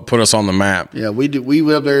is what put us on the map. Yeah, we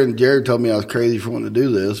went up there and Jared told me I was crazy for wanting to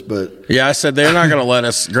do this, but yeah, I said they're not going to let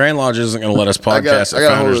us. Grand Lodge isn't going to let us podcast at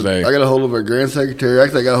Founders Day. I got a hold of our Grand Secretary.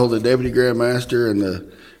 Actually, I got a hold of the Deputy Grand Master and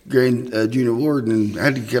the Grand Junior Warden, and I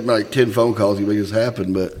had to get like 10 phone calls to make this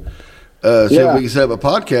happen. But so we can set up a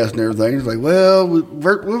podcast and everything. It's like, well,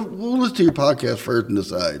 we'll listen to your podcast first and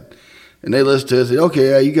decide. And they listened to us and said, okay,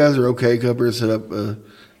 yeah, you guys are okay. Come here and set up a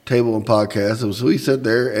table and podcast. And so we sat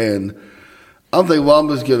there, and I'm thinking, well, I'm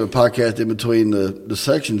just going to podcast in between the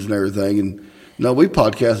sections and everything. And no, we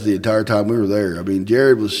podcasted the entire time we were there. I mean,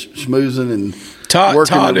 Jared was schmoozing and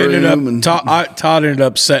Todd ended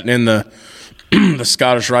up sitting in the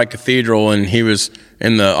Scottish Rite Cathedral, and he was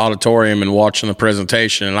in the auditorium and watching the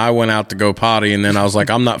presentation, and I went out to go potty, and then I was like,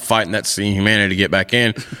 I'm not fighting that seeing humanity to get back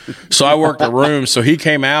in. So I worked the room. So he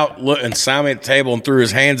came out and saw me at the table and threw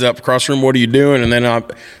his hands up across the room. What are you doing? And then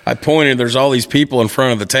I pointed. There's all these people in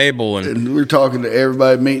front of the table, and we're talking to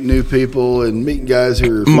everybody, meeting new people and meeting guys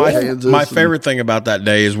who are my favorite thing about that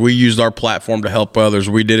day is we used our platform to help others.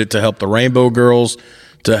 We did it to help the Rainbow Girls,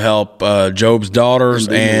 to help Job's daughters,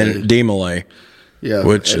 and D-Malay. Yeah,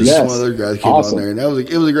 which is one of the other guys came on there, and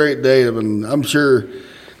it was a great day. I mean, I'm sure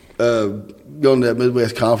going to that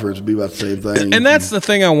Midwest conference would be about the same thing. And that's the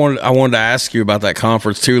thing I wanted to ask you about that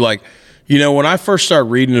conference too. Like, you know, when I first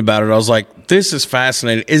started reading about it, I was like, this is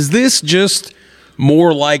fascinating. Is this just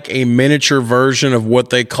more like a miniature version of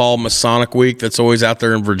what they call Masonic Week that's always out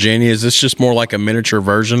there in Virginia? Is this just more like a miniature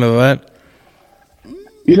version of that?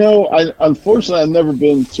 You know, unfortunately, I've never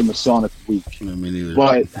been to Masonic Week. No, me neither.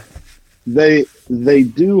 But they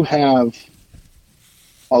do have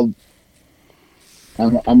I'm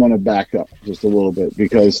going to back up just a little bit,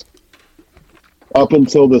 because up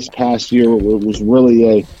until this past year, it was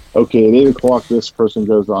really at 8 o'clock, this person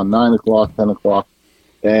goes on, 9 o'clock, 10 o'clock,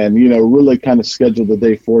 and, you know, really kind of schedule the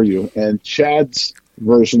day for you. And Chad's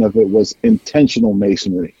version of it was intentional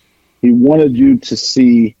masonry. He wanted you to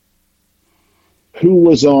see who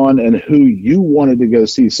was on and who you wanted to go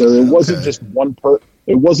see. So it wasn't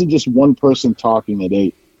just one person talking at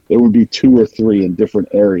 8. There would be 2 or 3 in different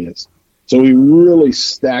areas. So we really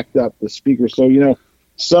stacked up the speakers. So, you know,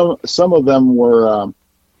 some of them were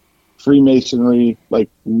Freemasonry, like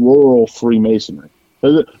rural Freemasonry.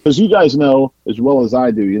 Because you guys know as well as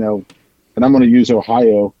I do, you know, and I'm going to use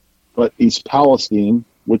Ohio, but East Palestine,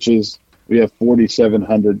 which is, we have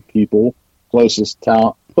 4,700 people. Closest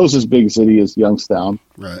big city is Youngstown.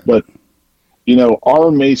 Right. But, you know,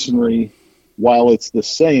 our masonry, while it's the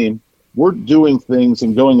same, we're doing things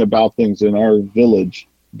and going about things in our village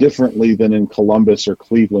differently than in Columbus or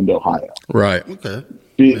Cleveland, Ohio. Right. Okay.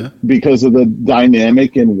 Because of the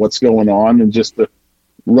dynamic and what's going on and just the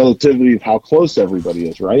relativity of how close everybody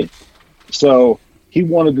is, right? So he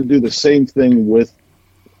wanted to do the same thing with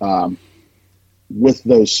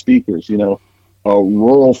those speakers, you know, a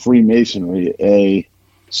rural Freemasonry, a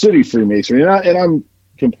city Freemasonry. And I'm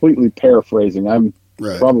completely paraphrasing. I'm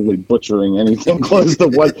probably butchering anything close to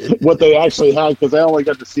what they actually had, because I only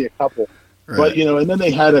got to see a couple. Right. But, you know, and then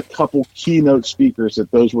they had a couple keynote speakers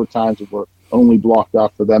that those were times that were only blocked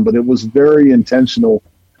off for them. But it was very intentional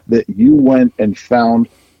that you went and found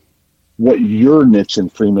what your niche in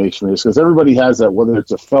Freemasonry is, because everybody has that, whether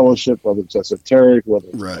it's a fellowship, whether it's esoteric, whether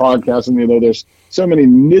it's podcasting. You know, there's so many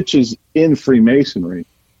niches in Freemasonry.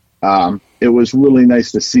 It was really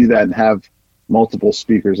nice to see that and have multiple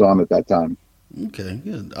speakers on at that time. Okay,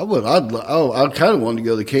 good. I kind of wanted to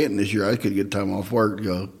go to Canton this year. I couldn't get time off work to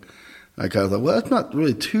go. I kind of thought, well, that's not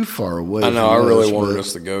really too far away. I know. I really wanted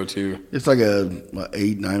us to go too. It's like a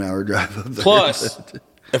 8-9 hour drive up there. Plus,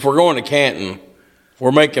 if we're going to Canton,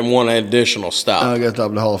 we're making one additional stop. I got to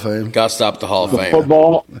stop at the Hall of Fame. Got to stop at the Hall of Fame.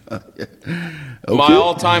 Football. Okay. My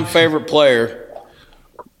all-time favorite player,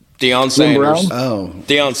 Deion Sanders. Oh,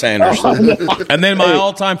 Deion Sanders. And then my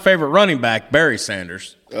all-time favorite running back, Barry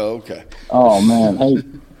Sanders. Oh, okay. Oh man, hey,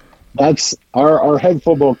 that's our head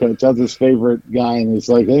football coach. That's his favorite guy, and he's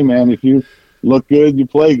like, "Hey man, if you look good, you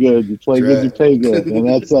play good. You play good, you pay good." And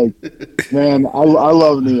that's like, man, I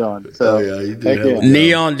love Neon. So, you do.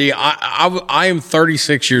 Neon D. I am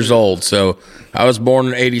 36 years old, so I was born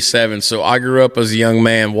in '87. So I grew up as a young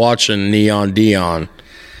man watching Neon Deion.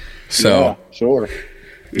 So yeah, sure,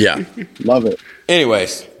 yeah, love it.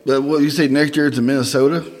 Anyways, but what you say next year it's in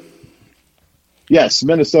Minnesota? Yes,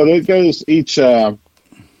 Minnesota. It goes each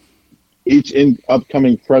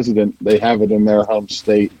upcoming president. They have it in their home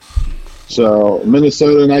state. So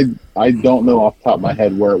Minnesota, and I don't know off the top of my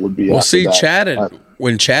head where it would be. Well, see,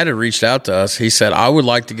 when Chad had reached out to us, he said, I would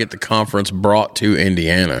like to get the conference brought to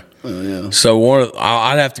Indiana. Oh, yeah. So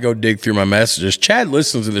I'd have to go dig through my messages. Chad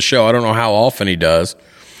listens to the show. I don't know how often he does.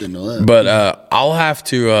 Didn't know that. But I'll have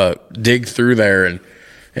to dig through there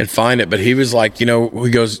and find it. But he was like, he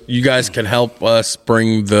goes, you guys can help us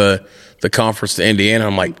bring the conference to Indiana.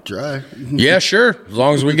 I'm like, try. Yeah, sure. As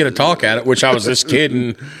long as we get a talk at it, which I was just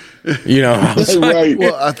kidding. I was right.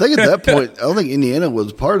 Well, I think at that point, I don't think Indiana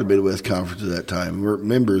was part of the Midwest Conference at that time. We were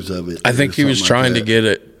members of it. I think he was trying to get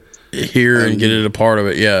it here and get it a part of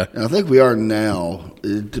it, yeah. And I think we are now.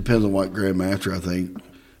 It depends on what Grand Master I think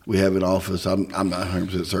we have in office. I'm not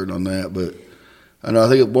 100% certain on that, but I know I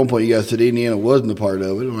think at one point you guys said Indiana wasn't a part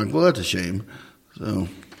of it. I'm like, well, that's a shame. So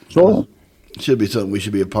sure. It should be something we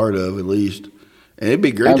should be a part of at least. And it'd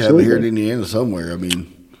be great to have it here in Indiana somewhere. I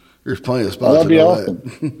mean, there's plenty of spots. That'd be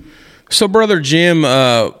awesome. So, Brother Jim,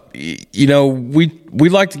 we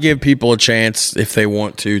like to give people a chance if they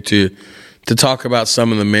want to talk about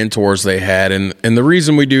some of the mentors they had, and the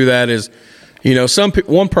reason we do that is,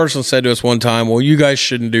 one person said to us one time, well, you guys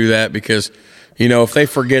shouldn't do that because, if they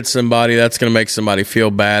forget somebody, that's going to make somebody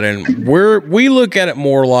feel bad, and we look at it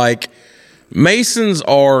more like Masons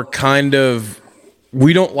are kind of,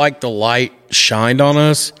 we don't like the light shined on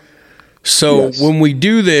us. So when we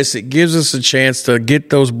do this, it gives us a chance to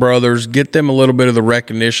get those brothers, get them a little bit of the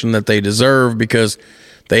recognition that they deserve because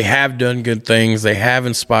they have done good things. They have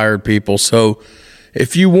inspired people. So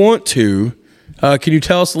if you want to, can you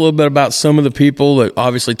tell us a little bit about some of the people that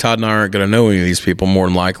obviously Todd and I aren't going to know any of these people more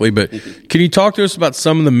than likely, but can you talk to us about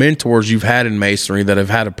some of the mentors you've had in Masonry that have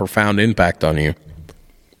had a profound impact on you?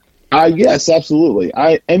 Yes, absolutely.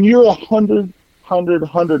 And you're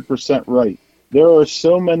 100% right. There are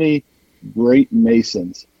so many great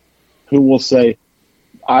Masons who will say,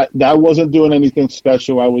 I wasn't doing anything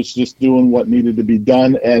special. I was just doing what needed to be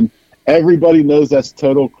done. And everybody knows that's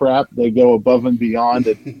total crap. They go above and beyond.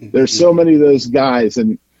 And there's so many of those guys.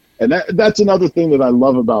 And that's another thing that I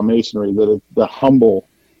love about Masonry, the humble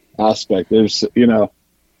aspect. There's,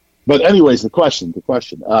 but anyways, the question,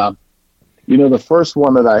 the first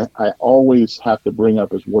one that I always have to bring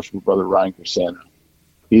up is Worshipful Brother Ryan Crescendo.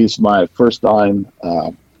 He's my first time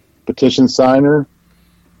petition signer.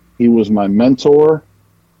 He was my mentor.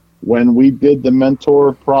 When we did the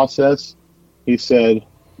mentor process, he said,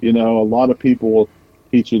 a lot of people will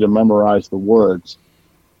teach you to memorize the words.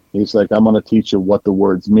 He's like, I'm going to teach you what the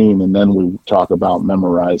words mean, and then we talk about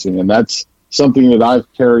memorizing. And that's something that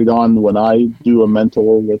I've carried on when I do a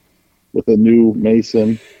mentor with a new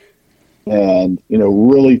Mason, and,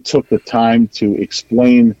 really took the time to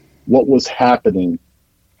explain what was happening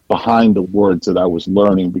behind the words that I was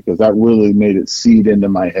learning, because that really made it seed into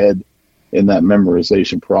my head in that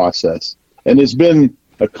memorization process. And it's been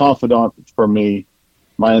a confidant for me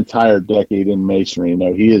my entire decade in Masonry.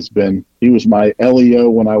 He was my LEO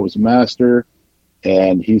when I was master,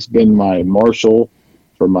 and he's been my marshal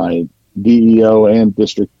for my DEO and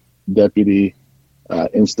district deputy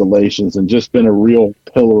installations, and just been a real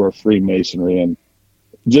pillar of Freemasonry. And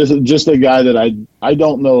just a guy that I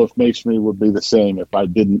don't know if Masonry would be the same if I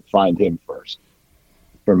didn't find him first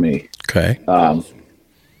for me. Okay.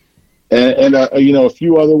 And a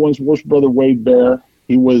few other ones. Worship Brother Wade Bear.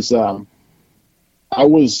 He was, I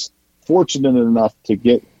was fortunate enough to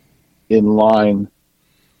get in line.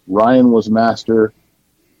 Ryan was master,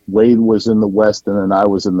 Wade was in the West, and then I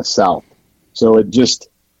was in the South. So it just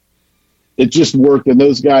worked. And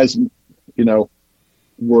those guys,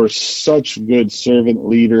 were such good servant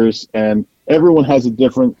leaders, and everyone has a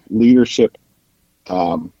different leadership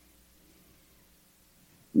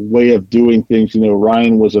way of doing things.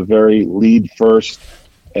 Ryan was a very lead first,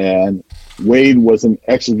 and Wade was an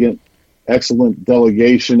excellent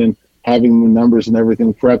delegation and having the numbers and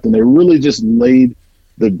everything prepped. And they really just laid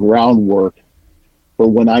the groundwork for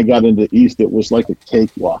when I got into East. It was like a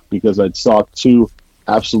cakewalk because I saw two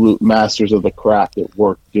absolute masters of the craft at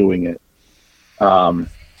work doing it. And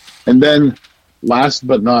then last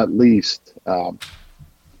but not least,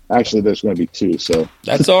 actually there's going to be two, so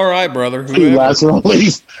that's all right, brother. Two last but not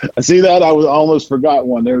least. I see that. I almost forgot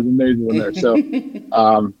one. There's a major one there. So,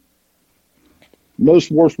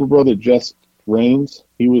 most worshipful brother Jess Raines.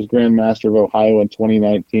 He was Grand Master of Ohio in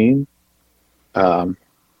 2019. And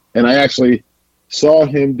I actually saw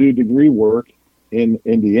him do degree work in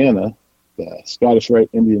Indiana, the Scottish Rite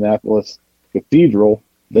Indianapolis Cathedral.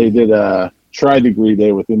 They did a tri-degree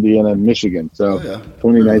day with Indiana and Michigan. So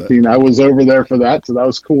 2019, I was over there for that. So that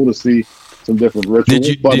was cool to see rituals.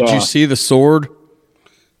 Did you see the sword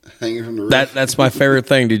hanging from the roof? That's my favorite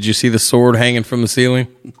thing. Did you see the sword hanging from the ceiling?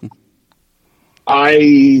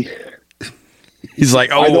 He's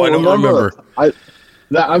like, I don't remember.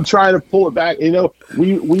 I'm trying to pull it back.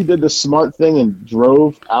 We did the smart thing and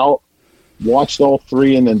drove out, watched all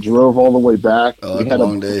three, and then drove all the way back. We had a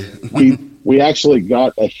long day. We actually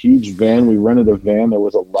got a huge van. We rented a van. There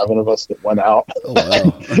was 11 of us that went out. Oh,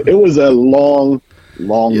 wow. It was a long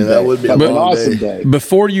day. That would be an awesome day.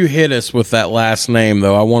 Before you hit us with that last name,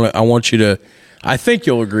 though, I want you to. I think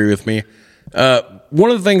you'll agree with me. One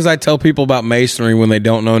of the things I tell people about Masonry when they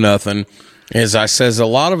don't know nothing is I said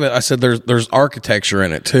there's architecture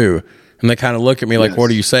in it too, and they kind of look at me like, "What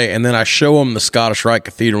do you say?" And then I show them the Scottish Rite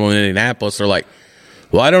Cathedral in Indianapolis. They're like,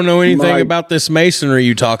 "Well, I don't know anything about this Masonry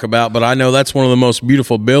you talk about, but I know that's one of the most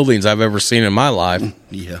beautiful buildings I've ever seen in my life."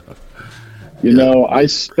 Yeah. I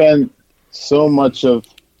spent so much of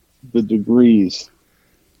the degrees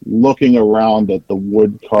looking around at the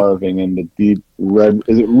wood carving and the deep red.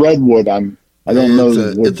 Is it redwood? I don't know.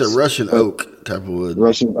 It's a Russian oak type of wood.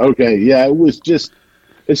 Russian. Okay. Yeah. It was just,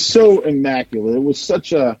 it's so immaculate. It was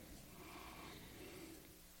such the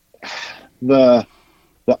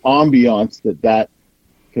ambiance that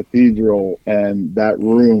cathedral and that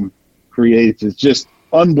room creates is just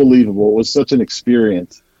unbelievable. It was such an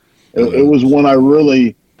experience. It was one I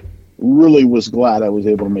really, really was glad I was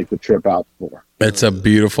able to make the trip out for. It's a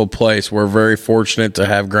beautiful place. We're very fortunate to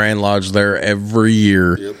have Grand Lodge there every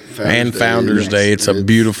year. Yep. Founders Day. It's a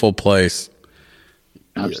beautiful place.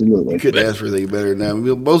 Absolutely. You couldn't ask for anything better now.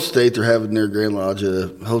 Most states are having their Grand Lodge at a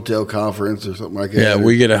hotel conference or something like that. Yeah,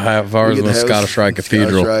 we get to have ours in the Scottish Rite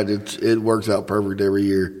Cathedral. It works out perfect every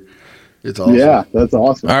year. It's awesome. Yeah, that's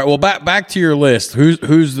awesome. All right, well, back to your list.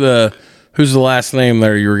 Who's the last name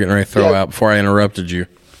there you were getting ready to throw out before I interrupted you?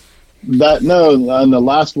 And the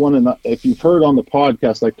last one, and if you've heard on the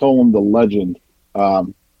podcast, I call him the legend,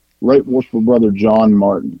 Right Worshipful Brother John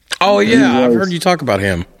Martin. Oh yeah, I've heard you talk about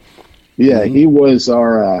him. Yeah, he was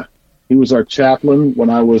our chaplain when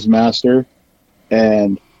I was master,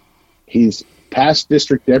 and he's past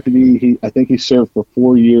district deputy. I think he served for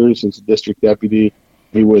 4 years as district deputy.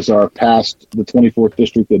 He was the 24th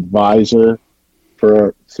district advisor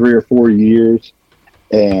for 3 or 4 years,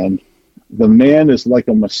 and the man is like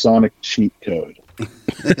a Masonic cheat code.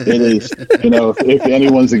 It is, if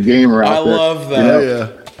anyone's a gamer out there. I love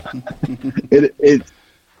that.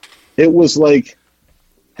 It was like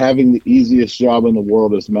having the easiest job in the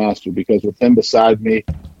world as master, because with him beside me,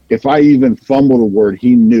 if I even fumbled a word,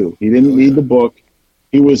 he knew. He didn't need the book.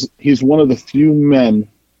 He's one of the few men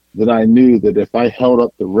that I knew that if I held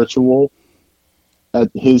up the ritual at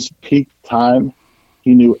his peak time,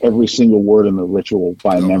 he knew every single word in the ritual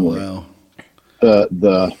by memory. Wow.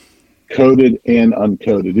 The coded and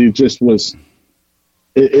uncoded. He just was.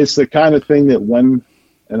 It's the kind of thing that I'm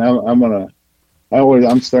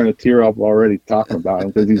starting to tear up already talking about him,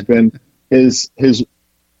 because he's been his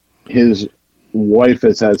wife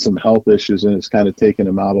has had some health issues and it's kind of taken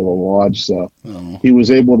him out of the lodge. So he was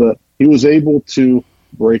able to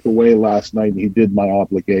break away last night, and he did my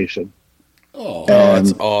obligation.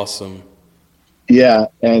 That's awesome. Yeah,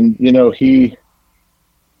 and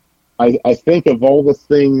I think of all the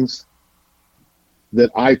things that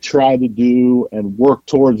I try to do and work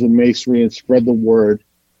towards in Masonry and spread the word,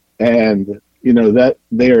 and that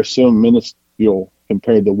they are so minuscule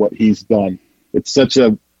compared to what he's done. It's such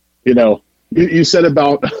a, you said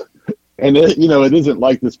about, and it isn't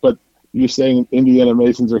like this, but you're saying Indiana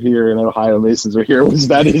Masons are here and Ohio Masons are here, which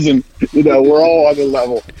that isn't, we're all on the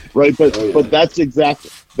level, right? But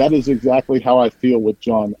that is exactly how I feel with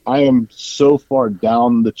John. I am so far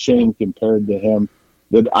down the chain compared to him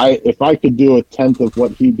that if I could do 1/10 of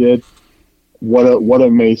what he did, what a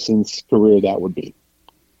Mason's career that would be.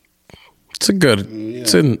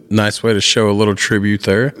 It's a nice way to show a little tribute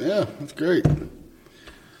there. Yeah, that's great.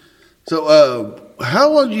 So,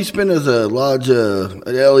 how long did you spend as a lodge at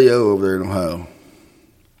LEO over there in Ohio?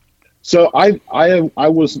 So I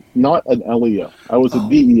was not an LEO. I was a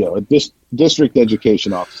DEO, a district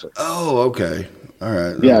education officer. Oh, okay, all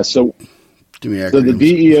right. Yeah, so the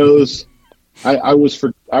DEOs, I was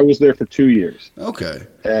there for 2 years. Okay,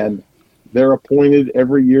 and they're appointed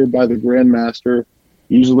every year by the Grand Master,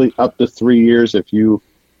 usually up to 3 years if you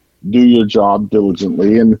do your job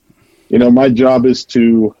diligently. And my job is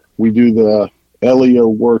we do the LEO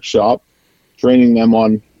workshop, training them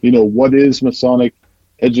on what is Masonic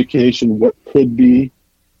education, what could be,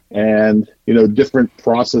 and different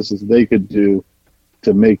processes they could do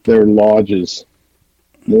to make their lodges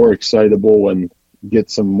more excitable and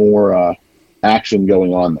get some more action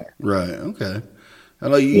going on there. Right. Okay. I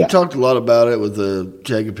know you talked a lot about it with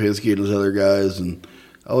Chad Kapinski and those other guys, and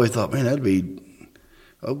I always thought, man, that'd be.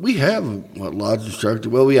 We have lodge instructor.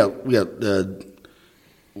 Well, we got.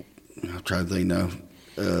 I'm trying to think now.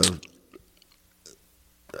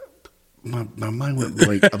 My mind went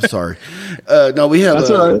blank. I'm sorry. No, we have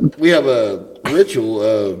a ritual.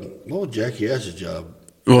 What was Jackie Ash's job?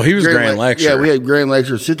 Well, he was Grand Lecturer. Yeah, we had Grand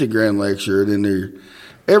Lecturer, Assistant Grand Lecturer, and then there.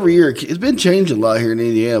 Every year, it's been changing a lot here in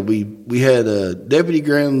Indiana. We had Deputy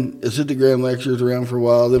Assistant Grand Lecturers around for a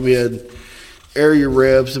while. Then we had area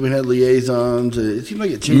reps, and we had liaisons. It seemed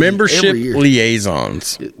like it changed membership every year.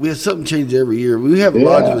 Liaisons. We had something change every year. We have a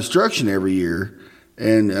lodge of instruction every year,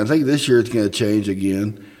 and I think this year it's going to change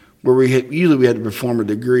again. Where usually we had to perform a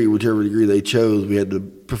degree, whichever degree they chose. We had to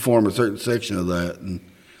perform a certain section of that, and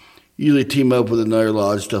usually team up with another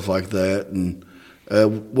lodge, stuff like that, and.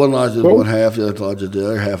 One lodge does one half, the other lodge does the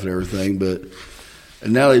other half, and everything.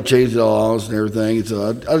 And now they've changed it all and everything. And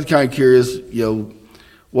so I was kind of curious,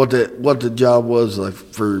 what the job was like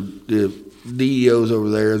for the DEOs over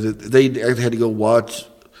there. They actually had to go watch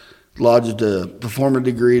lodges to perform a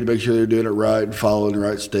degree to make sure they're doing it right and following the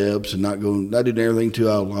right steps and not doing everything too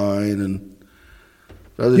out of line. And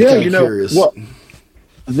so I was just kind of curious. What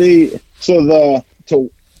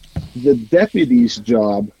the deputy's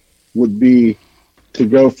job would be to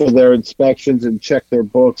go for their inspections and check their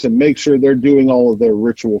books and make sure they're doing all of their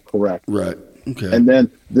ritual correct. Right. Okay. And then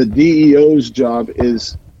the DEO's job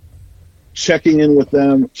is checking in with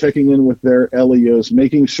them, checking in with their LEOs,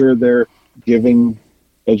 making sure they're giving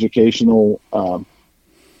educational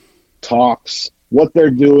talks, what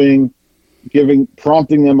they're doing,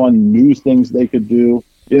 prompting them on new things they could do.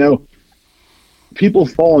 People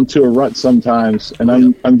fall into a rut sometimes, and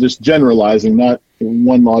I'm just generalizing, not in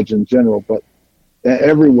one lodge in general, but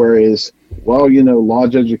everywhere is,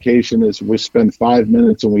 lodge education is we spend 5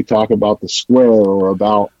 minutes and we talk about the square or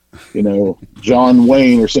about, John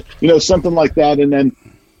Wayne or something like that. And then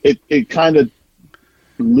it kind of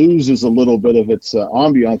loses a little bit of its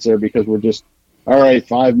ambiance there because we're just, all right,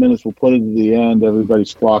 5 minutes, we'll put it to the end.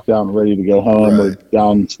 Everybody's clocked out and ready to go home or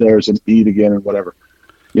downstairs and eat again or whatever,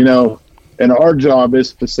 and our job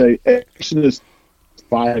is to say, education is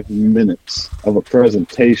 5 minutes of a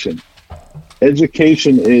presentation.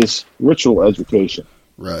 Education is ritual education.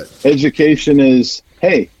 Right. Education is,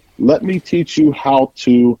 hey, let me teach you how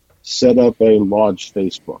to set up a lodge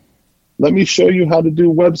Facebook. Let me show you how to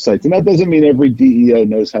do websites. And that doesn't mean every DEO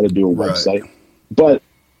knows how to do a website. But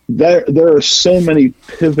there are so many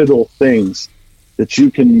pivotal things that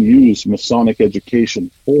you can use Masonic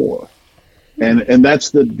education for. And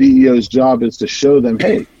that's the DEO's job, is to show them,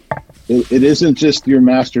 hey, it isn't just your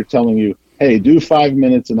master telling you, hey, do 5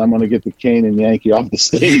 minutes and I'm going to get the cane and yank you off the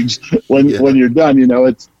stage when you're done.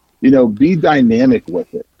 It's, be dynamic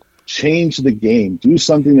with it. Change the game. Do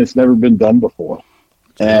something that's never been done before.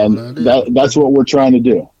 And that's what we're trying to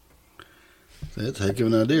do. That's a heck of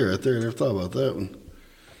an idea right there. I never thought about that one.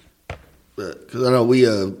 Because I know we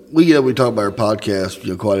talk about our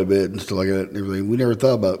podcast quite a bit and stuff like that and everything. We never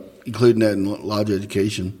thought about including that in lodge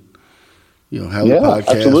education. How we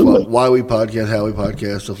podcast, why we podcast, how we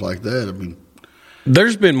podcast, stuff like that. I mean,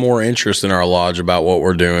 there's been more interest in our lodge about what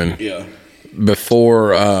we're doing. Yeah.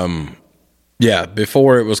 Before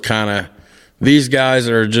it was kind of, these guys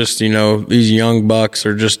are just, these young bucks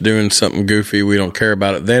are just doing something goofy. We don't care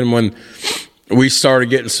about it. Then when we started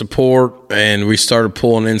getting support and we started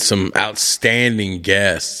pulling in some outstanding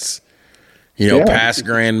guests, past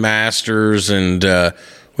Grand Masters, and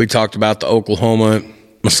we talked about the Oklahoma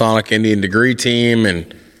Masonic Indian degree team,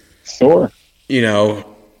 and sure,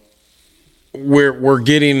 we're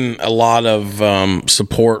getting a lot of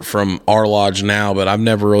support from our lodge now, but I've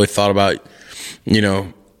never really thought about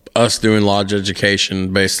us doing lodge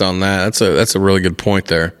education based on that. That's a really good point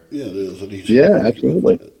there. Yeah, it is. Yeah,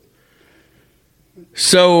 absolutely.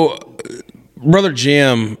 So, Brother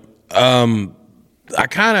Jim, I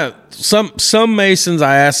kind of some Masons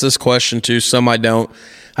I ask this question to, some I don't.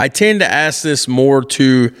 I tend to ask this more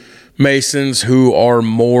to Masons who are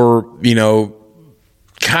more,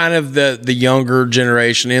 kind of the younger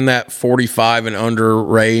generation, in that 45 and under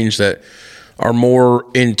range, that are more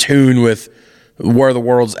in tune with where the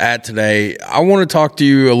world's at today. I want to talk to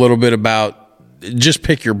you a little bit about, just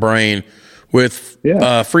pick your brain with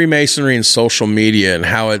Freemasonry and social media and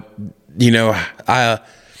how it,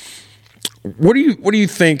 what do you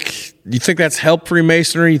think? Do you think that's helped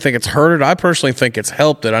Freemasonry? You think it's hurt it? I personally think it's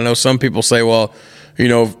helped it. I know some people say, well,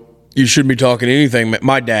 you shouldn't be talking anything.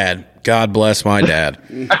 My dad, God bless my dad.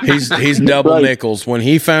 He's double nickels. When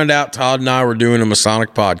he found out Todd and I were doing a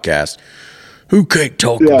Masonic podcast, Who can't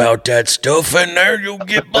talk about that stuff in there? You'll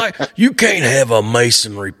get by. You can't have a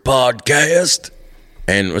masonry podcast.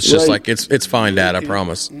 And it's just like, it's fine, Dad, I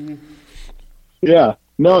promise. Yeah.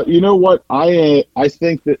 No, you know what? I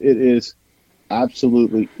think that it is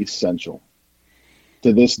absolutely essential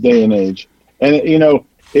to this day and age. And,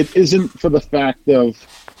 it isn't for the fact of,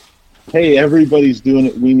 hey, everybody's doing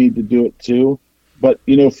it, we need to do it too. But,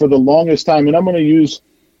 for the longest time, and I'm going to use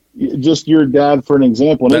just your dad for an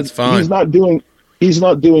example. That's fine. He's not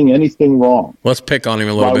doing anything wrong. Let's pick on him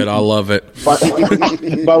a little bit. I love it.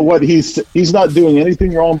 By what he's not doing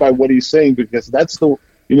anything wrong by what he's saying, because that's the,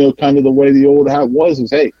 kind of the way the old hat was,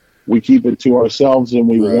 is, hey, we keep it to ourselves and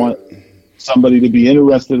we want somebody to be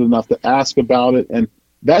interested enough to ask about it. And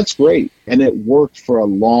that's great. And it worked for a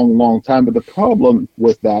long, long time. But the problem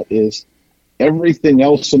with that is everything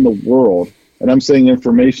else in the world, and I'm saying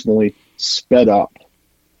informationally, sped up.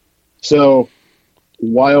 So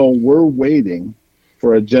while we're waiting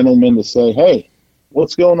for a gentleman to say, hey,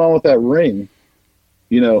 what's going on with that ring?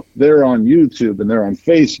 They're on YouTube and they're on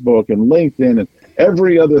Facebook and LinkedIn and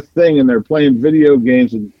every other thing, and they're playing video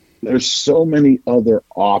games, and there's so many other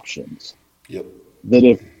options. Yep.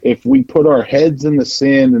 That if we put our heads in the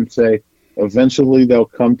sand and say, eventually they'll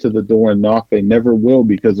come to the door and knock, they never will,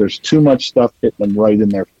 because there's too much stuff hitting them right in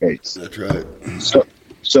their face. That's right.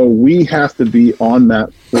 So we have to be on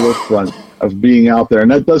that forefront of being out there.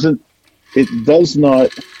 And it does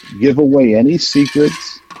not give away any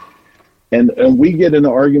secrets. And we get into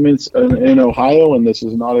arguments in Ohio, and this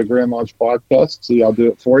is not a Grand Lodge podcast. See, I'll do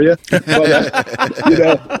it for you. But,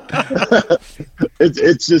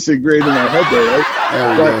 it's just ingrained in my head there, right?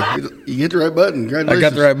 There we go. You hit the right button. I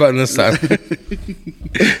got the right button this time.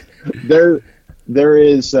 There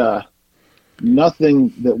is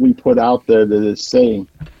nothing that we put out there that is saying,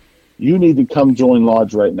 you need to come join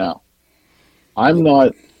Lodge right now. I'm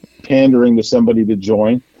not pandering to somebody to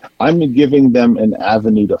join. I'm giving them an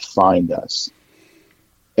avenue to find us.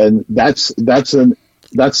 And that's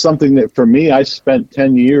something that, for me, I spent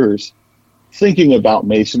 10 years thinking about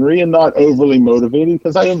Masonry and not overly motivated,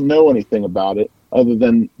 because I didn't know anything about it other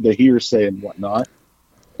than the hearsay and whatnot.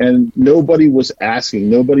 And nobody was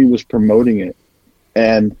asking, nobody was promoting it.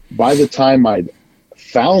 And by the time I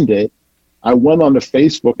found it, I went onto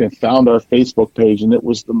Facebook and found our Facebook page, and it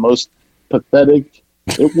was the most pathetic.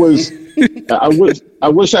 It was, I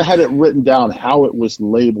wish I had it written down how it was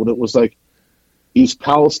labeled. It was like East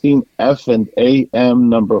Palestine F&AM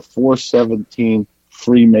number 417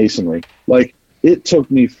 Freemasonry. Like, it took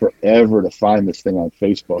me forever to find this thing on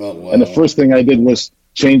Facebook. Oh, wow. And the first thing I did was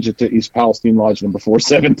change it to East Palestine Lodge number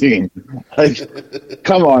 417. Like,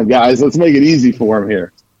 come on, guys, let's make it easy for them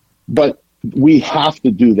here. But we have to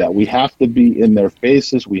do that. We have to be in their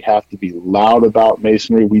faces. We have to be loud about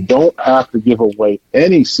Masonry. We don't have to give away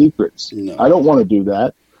any secrets. No. I don't want to do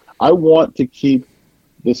that. I want to keep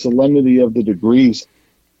the solemnity of the degrees,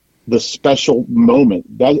 the special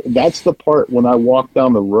moment. That's the part when I walk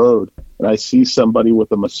down the road and I see somebody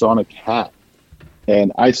with a Masonic hat,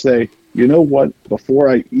 and I say, you know what?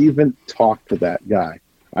 Before I even talk to that guy,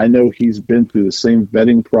 I know he's been through the same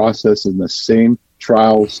vetting process and the same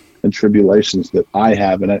trials and tribulations that I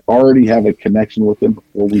have, and I already have a connection with them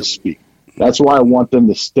before we speak. That's why I want them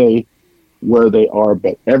to stay where they are.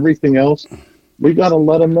 But everything else, we got to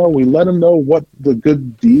let them know. We let them know what the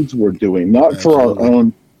good deeds we're doing, not for our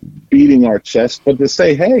own beating our chest, but to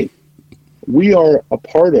say, hey, we are a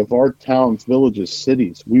part of our towns, villages,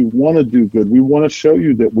 cities. We want to do good. We want to show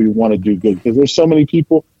you that we want to do good, because there's so many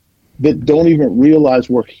people that don't even realize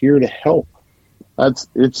we're here to help.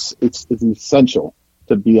 It's essential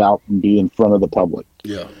to be out and be in front of the public.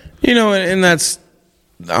 Yeah. And that's,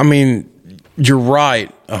 I mean, you're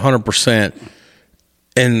right 100%.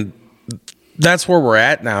 And that's where we're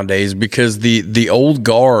at nowadays, because the old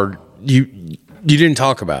guard, you didn't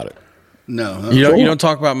talk about it. No. You don't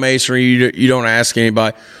talk about Masonry. You don't ask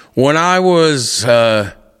anybody. When I was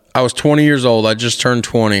 20 years old, I just turned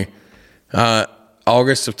 20,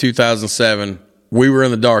 August of 2007. We were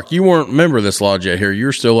in the dark. You weren't a member of this lodge yet here. You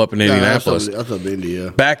were still up in Indianapolis. I thought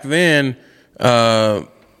India. Back then,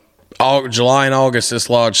 July and August, this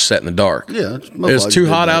lodge set in the dark. Yeah. It was too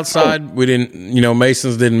hot outside. We didn't,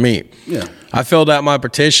 Masons didn't meet. Yeah. I filled out my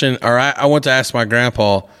petition, or I went to ask my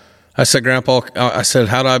grandpa. I said, Grandpa,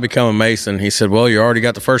 how do I become a Mason? He said, well, you already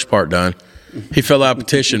got the first part done. He filled out a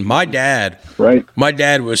petition. My dad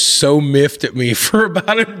was so miffed at me for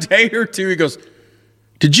about a day or two. He goes,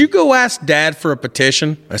 did you go ask Dad for a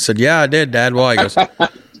petition? I said, yeah, I did, Dad. Why?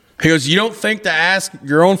 He goes, you don't think to ask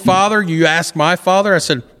your own father? You ask my father? I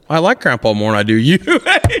said, I like Grandpa more than I do you.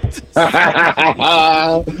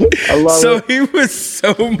 I love So it.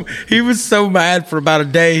 he was so mad for about a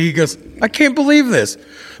day. He goes, I can't believe this.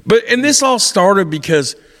 And this all started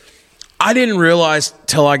because I didn't realize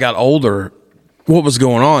till I got older what was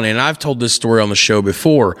going on. And I've told this story on the show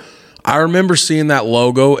before. I remember seeing that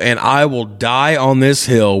logo, and I will die on this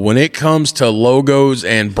hill when it comes to logos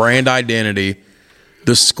and brand identity.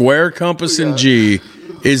 The square, compass, and G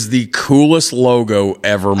is the coolest logo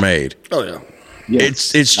ever made. Oh yeah.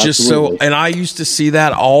 Yes, it's just so, and I used to see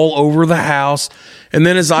that all over the house. And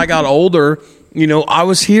then as I got older, I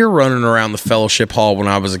was here running around the fellowship hall when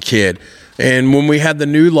I was a kid. And when we had the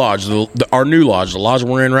new lodge, our new lodge, the lodge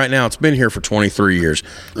we're in right now, it's been here for 23 years.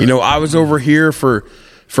 I was over here for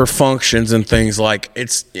functions and things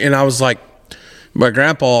and I was like, my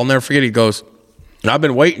grandpa, I'll never forget, he goes, I've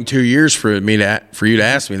been waiting 2 years for you to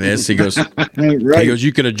ask me this. He goes, right.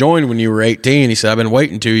 You could have joined when you were 18. He said, I've been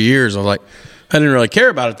waiting 2 years. I was like, I didn't really care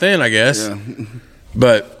about it then, I guess. Yeah.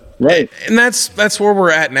 But right. And that's where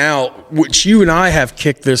we're at now, which you and I have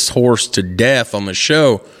kicked this horse to death on the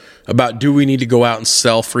show about, do we need to go out and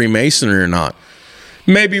sell Freemasonry or not?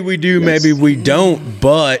 Maybe we do, maybe we don't.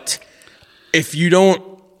 But if you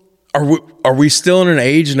don't, are we still in an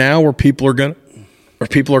age now where people are going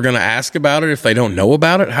to ask about it if they don't know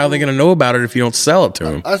about it? How are they going to know about it if you don't sell it to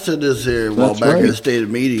them? I said this here a while back at a stated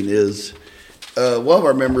meeting is, one of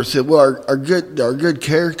our members said, well, our good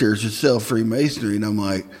characters should sell Freemasonry. And I'm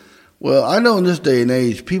like, well, I know in this day and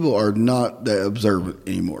age, people are not that observant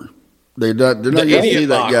anymore. They're not going to see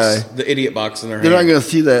that guy. The idiot box in their hand. They're not going to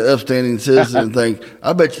see that upstanding citizen and think,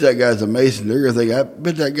 I bet you that guy's a Mason. They're going to think, I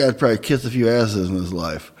bet that guy's probably kissed a few asses in his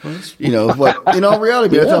life. But in all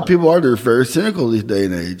reality, that's how people are. They're very cynical this day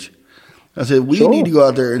and age. I said, we need to go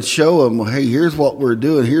out there and show them, hey, here's what we're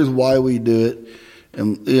doing. Here's why we do it.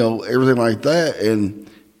 And, everything like that. And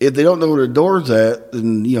if they don't know where the door's at,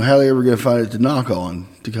 then, how are they ever going to find it to knock on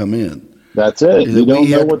to come in? That's it. You don't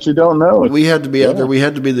know what you don't know. We had to be out there. We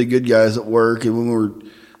had to be the good guys at work. And when we were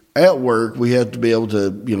at work, we had to be able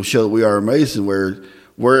to, show that we are a Mason. Where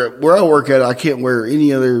I work at, I can't wear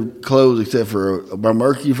any other clothes except for my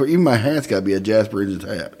Mercury. Even my hat's got to be a Jasper Engines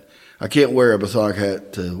hat. I can't wear a Masonic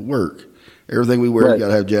hat to work. Everything we wear got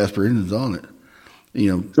to have Jasper Engines on it.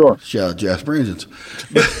 Sure. Shout out Jasper Engines.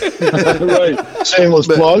 Right. Shameless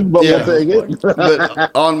plug, but we'll take it.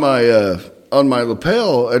 But on my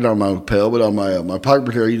lapel, and on my lapel, but on my pocket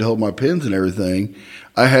protector, to hold my pins and everything,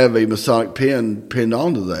 I have a Masonic pin pinned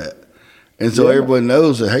onto that. And so everyone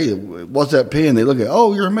knows that, hey, what's that pin? They look at,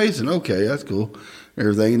 oh, you're a Mason. Okay, that's cool.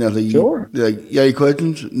 Everything. Sure. Any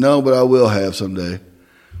questions? No, but I will have someday.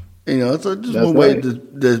 It's just one way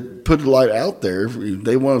to put the light out there. If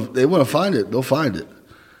they want to find it, they'll find it.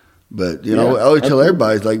 But, I always tell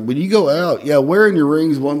everybody, it's like, when you go out, wearing your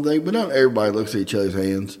ring's one thing, but not everybody looks at each other's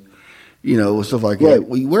hands. Stuff like that.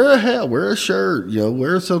 We wear a hat, wear a shirt,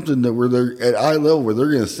 wear something that where they're at eye level where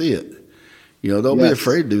they're going to see it. Don't be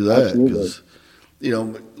afraid to do that. Because,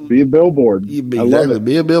 be a billboard. Be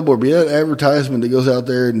a billboard. Be an advertisement that goes out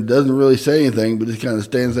there and doesn't really say anything, but just kind of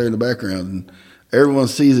stands there in the background. And everyone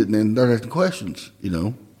sees it and then they're asking questions,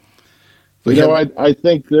 I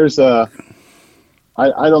think there's I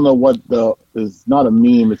don't know what it's not a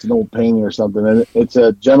meme, it's an old painting or something. And it's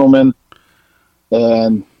a gentleman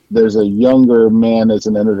and there's a younger man as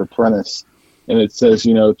an entered apprentice, and it says,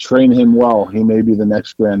 train him well. He may be the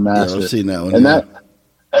next Grand Master. Yeah, I've seen that one.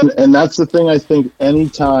 And that's the thing. I think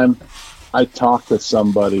anytime I talk to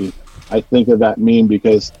somebody, I think of that meme,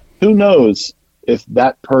 because who knows if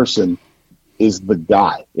that person is the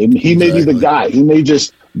guy. And he may be the guy. He may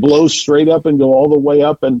just blow straight up and go all the way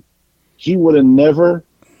up, and he would have never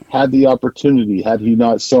had the opportunity had he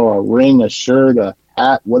not saw a ring, a shirt, a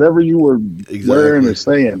hat, whatever you were wearing or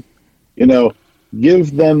saying.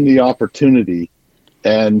 Give them the opportunity,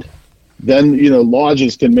 and then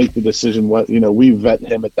lodges can make the decision. What we vet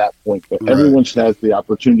him at that point, but everyone should have the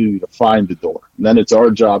opportunity to find the door. And then it's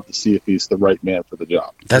our job to see if he's the right man for the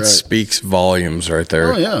job. That speaks volumes, right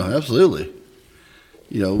there. Oh yeah, absolutely.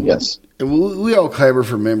 Yes, we all clamor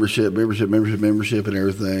for membership, and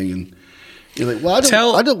everything, and. You're like,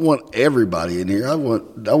 well, I don't want everybody in here. I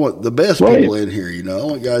want the best people in here. I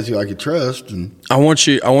want guys who I can trust. And I want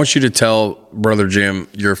you to tell Brother Jim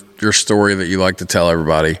your story that you like to tell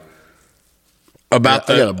everybody. About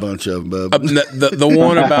I got a bunch of them, bub. The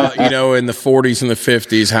one about, in the 40s and the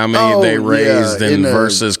 50s, how many they raised and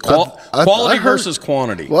versus quality versus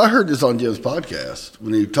quantity. Well, I heard this on Jim's podcast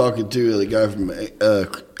when he was talking to the guy from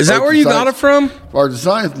is that where you got it from? Arts and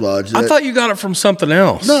Science Lodge. I thought you got it from something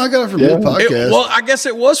else. No, I got it from his podcast. Well, I guess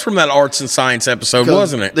it was from that Arts and Science episode,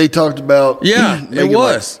 wasn't it? They talked about it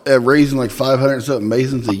was raising like 500 and something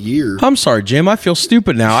Masons a year. I'm sorry, Jim. I feel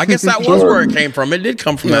stupid now. I guess that was where it came from. It did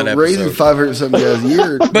come from that episode. Raising 500 and something guys a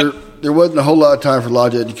year, but there wasn't a whole lot of time for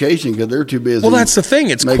lodge education because they're too busy. Well, that's the thing.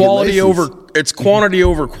 It's quality it's quantity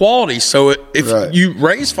over quality. So if you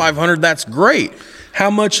raise 500, that's great. How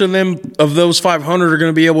much of those 500 are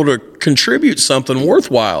going to be able to contribute something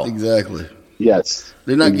worthwhile? Exactly. Yes.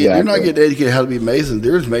 They're not getting educated how to be Masons.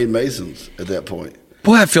 They're just made Masons at that point.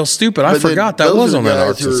 Boy, I feel stupid. I forgot that was on that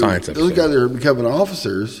Arts and Science episode. Those guys that are becoming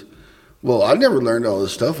officers, well, I never learned all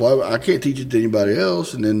this stuff. Well, I can't teach it to anybody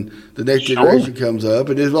else. And then the next generation comes up,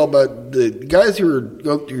 and it's all about the guys who are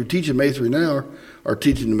teaching masonry now are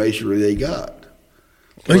teaching the masonry they got.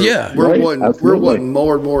 We're wanting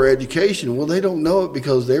more and more education. Well, they don't know it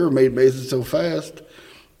because they were made Masons so fast,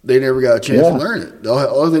 they never got a chance to learn it.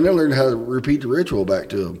 All they never learned how to repeat the ritual back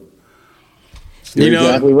to them. You're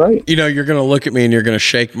exactly right. You're going to look at me and you're going to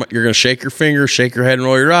shake your finger, shake your head, and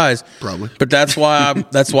roll your eyes. Probably. But that's why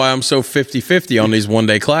I'm so 50-50 on these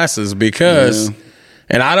one-day classes because. Yeah.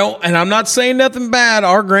 And I'm not saying nothing bad.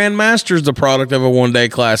 Our Grand Master's the product of a one-day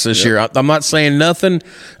class this year. I'm not saying nothing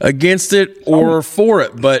against it or for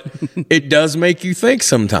it, but it does make you think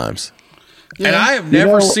sometimes. Yeah. And I have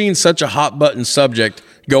never seen such a hot button subject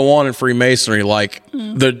go on in Freemasonry like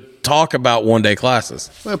the talk about one-day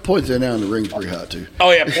classes. Well, points in now and the ring's pretty hot too.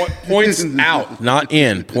 Oh yeah, points out, not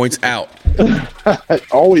in. Points out.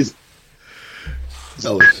 Always.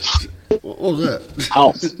 What was that?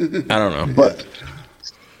 Out. I don't know, but.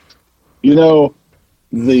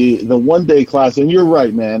 The one-day class, and you're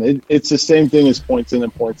right, man. It's the same thing as points in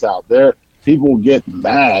and points out. There, people get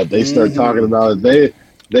mad. They start talking about it.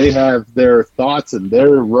 They have their thoughts, and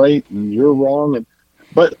they're right, and you're wrong.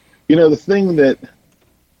 But the thing that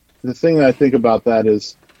I think about that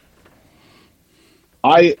is,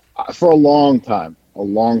 for a long time,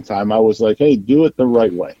 I was like, hey, do it the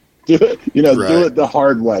right way. Do it, do it the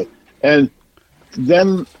hard way. And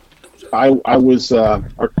then. I was our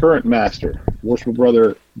current master, worshipful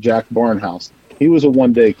brother Jack Barnhouse. He was a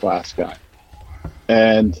one-day class guy,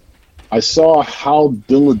 and I saw how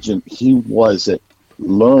diligent he was at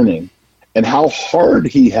learning, and how hard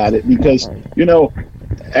he had it. Because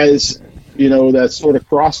as that sort of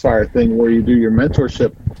crossfire thing where you do your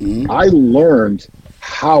mentorship, I learned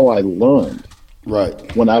how I learned.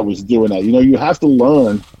 Right. When I was doing that, you have to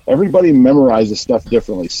learn. Everybody memorizes stuff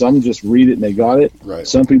differently. Some just read it and they got it. Right.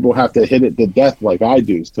 Some people have to hit it to death like I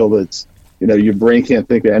do till it's, your brain can't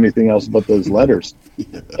think of anything else but those letters.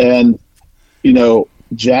 And,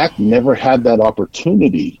 Jack never had that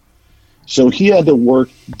opportunity. So he had to work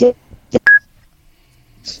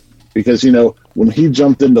because, when he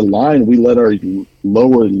jumped into line, we let our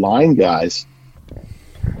lower line guys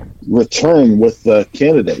return with the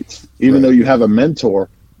candidates. Even though you have a mentor,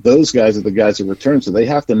 those guys are the guys that return, so they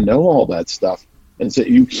have to know all that stuff. And so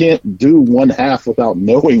you can't do one half without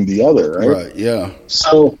knowing the other, right? Right, yeah.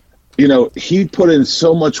 So, he put in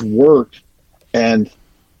so much work, and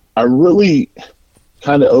I really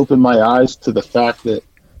kind of opened my eyes to the fact that,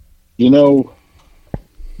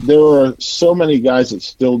 there are so many guys that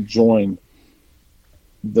still join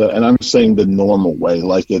and I'm saying the normal way,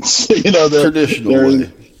 like it's,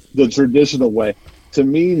 the traditional way. To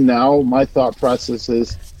me now, my thought process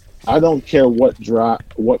is, I don't care what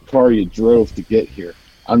car you drove to get here.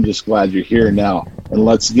 I'm just glad you're here now, and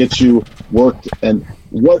let's get you worked. And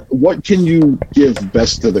what can you give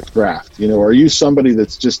best to the craft? Are you somebody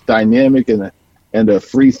that's just dynamic and a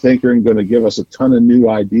free thinker and going to give us a ton of new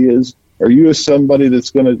ideas? Are you somebody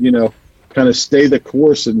that's going to kind of stay the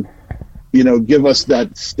course and give us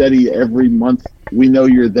that steady every month? We know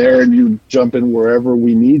you're there and you jump in wherever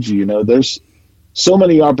we need you. There's so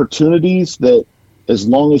many opportunities that as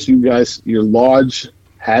long as you guys, your lodge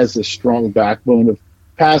has a strong backbone of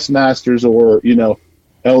past masters or,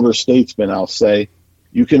 elder statesmen, I'll say,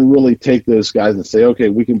 you can really take those guys and say, okay,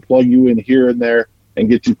 we can plug you in here and there and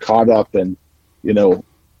get you caught up and,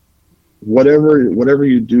 whatever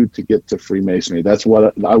you do to get to Freemasonry, that's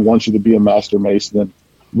what I want you to be, a master Mason. And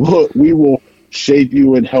we will shape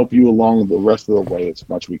you and help you along the rest of the way as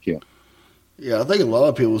much as we can. Yeah, I think a lot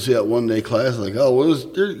of people see that one-day class like, oh, well,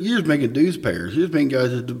 you're just making dues payers. You're just making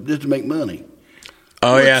guys just to make money.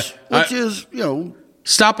 Oh, Which is,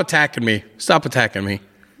 Stop attacking me. Stop attacking me.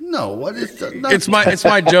 No, what is that? It's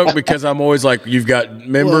my joke because I'm always like, you've got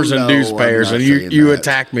members and dues payers, and you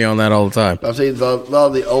attack me on that all the time. I'm saying a lot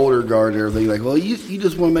of the older guard and everything, like, well, you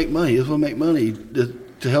just want to make money. You just want to make money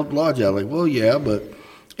to help the lodge out. Like, well, yeah, but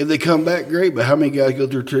if they come back, great. But how many guys go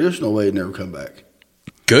through traditional way and never come back?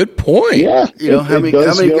 Good point. Yeah, how many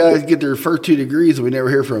guys get their first 2 degrees and we never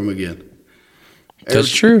hear from them again? That's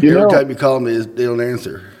true. Every time you call them, they don't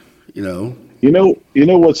answer. You know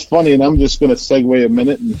what's funny, and I'm just going to segue a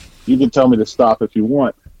minute, and you can tell me to stop if you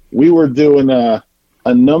want. We were doing a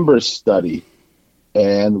numbers study,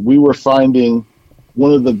 and we were finding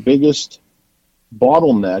one of the biggest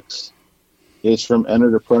bottlenecks is from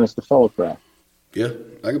entered apprentice to fellowcraft. Yeah,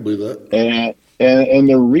 I can believe that. And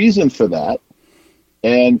the reason for that,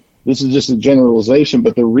 and this is just a generalization,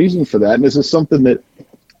 but the reason for that, and this is something that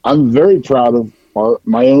I'm very proud of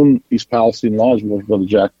my own East Palestine Lodge with Brother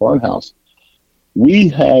Jack Barnhouse. We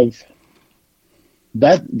have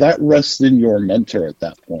that rests in your mentor at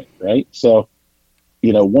that point, right? So,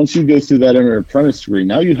 once you go through that entered apprentice degree,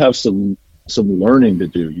 now you have some learning to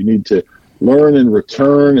do. You need to learn and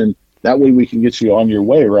return, and that way we can get you on your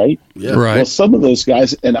way, right? Yeah. Right. Well, some of those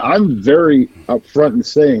guys, and I'm very upfront in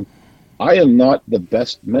saying, I am not the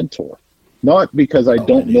best mentor. Not because I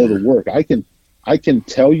don't know the work. I can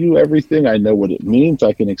tell you everything. I know what it means.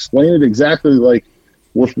 I can explain it exactly like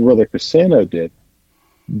what Brother Crisano did.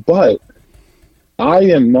 But I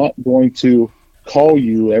am not going to call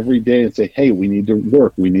you every day and say, hey, we need to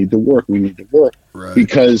work. Right.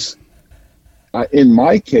 Because in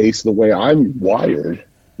my case, the way I'm wired,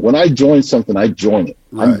 when I join something, I join it.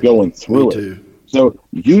 Right. I'm going through it. So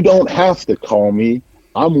you don't have to call me.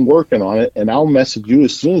 I'm working on it, and I'll message you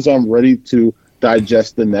as soon as I'm ready to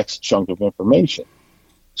digest the next chunk of information.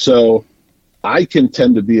 So I can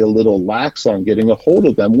tend to be a little lax on getting a hold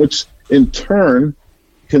of them, which in turn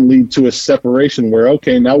can lead to a separation where,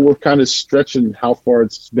 okay, now we're kind of stretching how far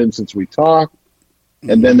it's been since we talked,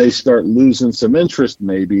 and then they start losing some interest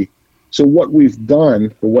maybe. So what we've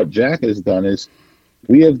done, or what Jack has done, is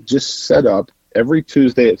we have just set up every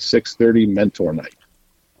Tuesday at 6:30 mentor night.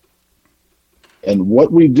 And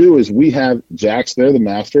what we do is we have Jack's there, the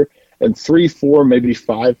master, and 3, 4, maybe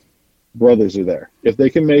 5 brothers are there. If they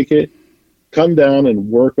can make it, come down and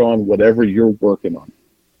work on whatever you're working on.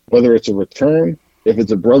 Whether it's a return, if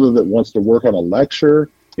it's a brother that wants to work on a lecture,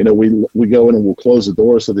 we go in and we'll close the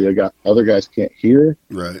door so the other guys can't hear.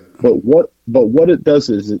 Right. But what it does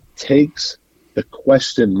is it takes the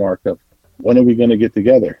question mark of, when are we going to get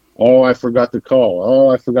together? Oh, I forgot to call. Oh,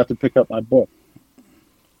 I forgot to pick up my book.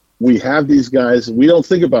 We have these guys. We don't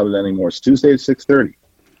think about it anymore. It's Tuesday at 6:30.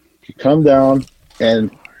 You come down,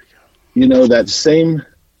 and that same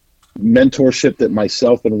mentorship that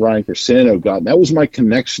myself and Ryan Crisano got. That was my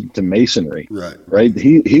connection to Masonry. Right.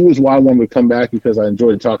 He was why I wanted to come back, because I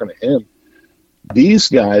enjoyed talking to him. These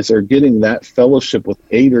guys are getting that fellowship with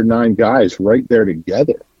 8 or 9 guys right there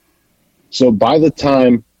together. So by the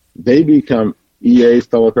time they become EA,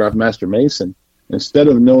 Fellowcraft, Master Mason, instead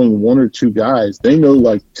of knowing 1 or 2 guys, they know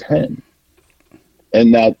like 10.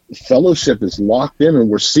 And that fellowship is locked in, and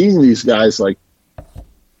we're seeing these guys like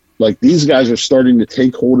these guys are starting to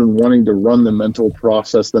take hold and wanting to run the mental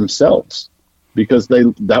process themselves, because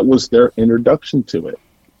that was their introduction to it.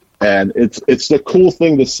 And it's the cool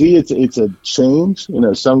thing to see. It's a change.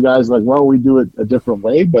 Some guys like, well, we do it a different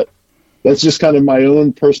way, but that's just kind of my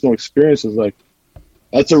own personal experience. Is like,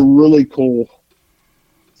 that's a really cool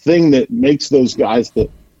thing that makes those guys that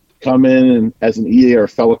come in and as an EA or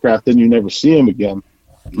Fellowcraft, then you never see them again.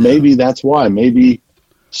 Maybe that's why. Maybe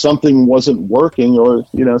something wasn't working, or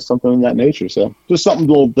something in that nature. So just something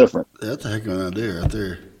a little different. That's a heck of an idea right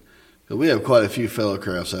there. We have quite a few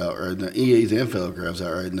Fellowcrafts out right now, EAs and Fellowcrafts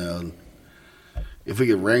out right now. And if we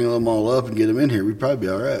could wrangle them all up and get them in here, we'd probably be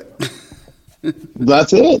all right.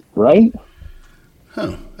 That's it, right?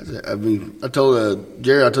 Huh. I told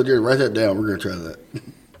Jared, write that down. We're going to try that.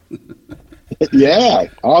 Yeah,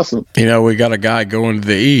 awesome. We got a guy going to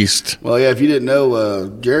the east. Well, yeah, if you didn't know,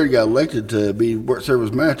 Jared got elected to be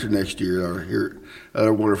service master next year here at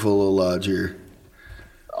our wonderful little lodge here.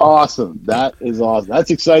 Awesome. That is awesome.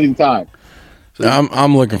 That's exciting time. So,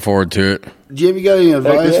 I'm looking forward to it. Jim, you got any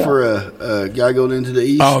advice for a guy going into the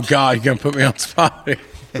east? Oh, God, you're going to put me on the spot.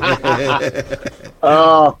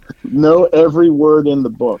 Know every word in the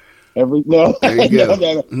book. There you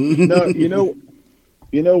go. No,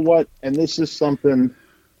 you know what? And this is something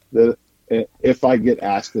that, if I get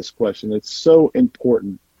asked this question, it's so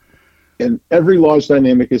important. And every lodge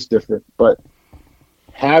dynamic is different, but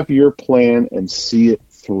have your plan and see it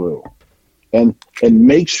through. And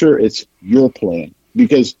make sure it's your plan.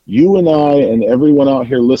 Because you and I and everyone out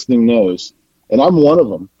here listening knows, and I'm one of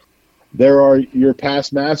them, there are your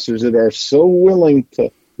past masters that are so willing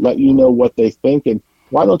to let you know what they think, and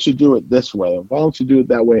why don't you do it this way? Why don't you do it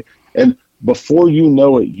that way? And before you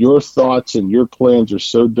know it, your thoughts and your plans are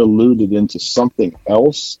so diluted into something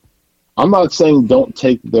else. I'm not saying don't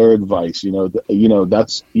take their advice.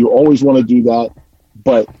 That's, you always want to do that,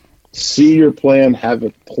 but see your plan, have a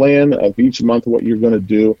plan of each month what you're going to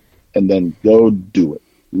do, and then go do it.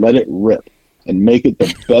 Let it rip and make it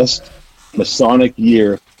the best Masonic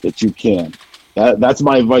year that you can. That's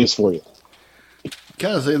my advice for you.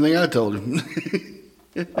 Kind of the same thing I told him.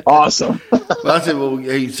 Awesome. Well, I said, well,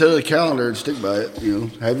 hey, set a calendar and stick by it.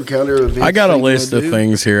 Have your calendar of events. I got a list of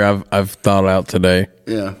things here I've thought out today.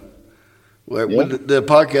 Yeah. Well, the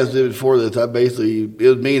podcast did before this, it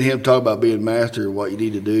was me and him talking about being master and what you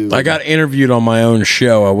need to do. I got interviewed on my own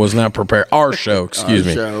show. I was not prepared. Our show, excuse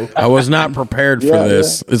me. Show. I was not prepared for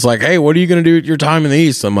this. Yeah. It's like, hey, what are you going to do with your time in the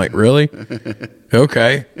East? I'm like, really?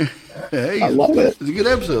 Okay. Hey, I love it. It's a good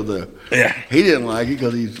episode, though. Yeah. He didn't like it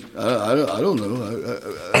because I don't know.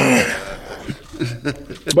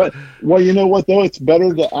 But, well, you know what, though? It's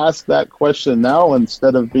better to ask that question now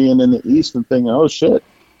instead of being in the East and thinking, oh, shit.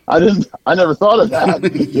 I never thought of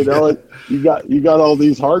that. You got all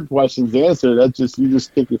these hard questions answered. You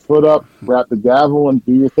just kick your foot up, wrap the gavel, and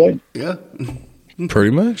do your thing. Yeah.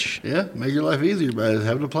 Pretty much. Yeah. Make your life easier by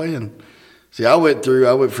having a plan. See, I went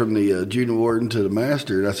from the junior warden to the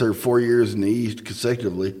master, and I served 4 years in the East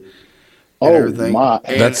consecutively. Everything. My.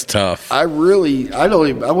 And that's tough. I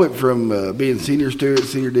went from being senior steward,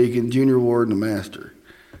 senior deacon, junior warden to master.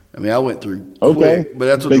 I mean, I went through quick, but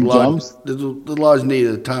that's what the lodge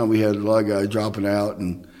needed at the time. We had a lot of guys dropping out,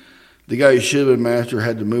 and the guy who should have been master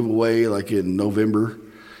had to move away like in November.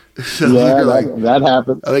 So that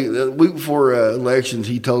happened. I think the week before elections,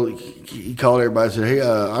 he called everybody and said, hey,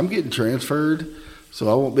 I'm getting transferred, so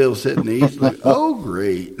I won't be able to sit in the East. Like, oh,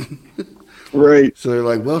 great. Right. So they're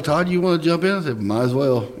like, well, Todd, you want to jump in? I said, might as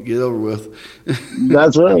well. Get it over with.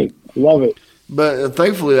 That's right. Love it. But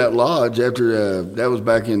thankfully, that lodge, after that was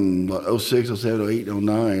back in 06, 07, 08,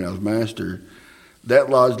 09, I was master. That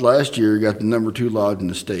lodge last year got the number 2 lodge in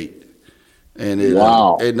the state. And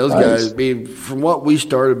wow. And those guys, from what we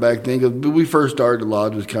started back then, because when we first started, the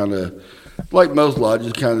lodge was kind of, like most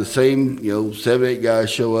lodges, kind of the same, 7, 8 guys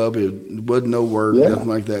show up. It wasn't no work, nothing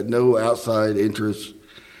like that, no outside interest.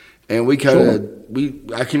 And we kind of,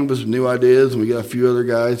 I came up with some new ideas, and we got a few other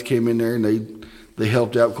guys came in there, and they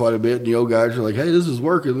helped out quite a bit. And the old guys are like, hey, this is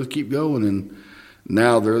working. Let's keep going. And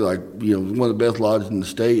now they're like, one of the best lodges in the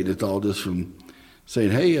state. It's all just from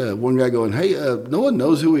saying, hey, one guy going, hey, no one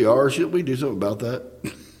knows who we are. Shouldn't we do something about that?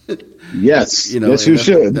 Yes. Yes, you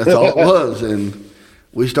should. That's all it was. And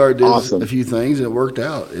we started doing a few things, and it worked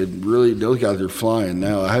out. It really, those guys are flying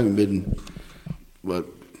now. I haven't been,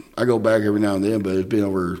 I go back every now and then, but it's been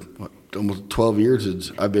over almost 12 years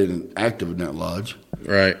since I've been active in that lodge.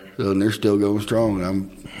 Right. So, and they're still going strong, and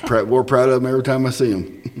I'm more proud of them every time I see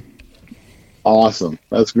them. Awesome.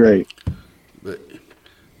 That's great. But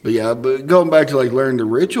going back to learning the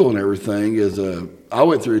ritual and everything is I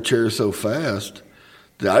went through a chair so fast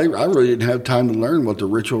that I really didn't have time to learn what the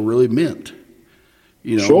ritual really meant.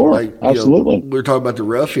 Sure, absolutely. We were talking about the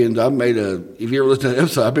ruffians. If you ever listen to that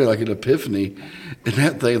episode, I made like an epiphany, and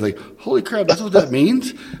that thing like, holy crap, that's what that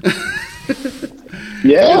means.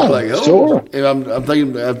 Yeah, sure. And I'm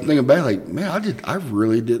thinking back, like, man, I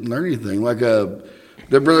really didn't learn anything. Like the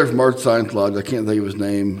brother from Art Science Lodge, I can't think of his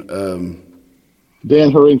name.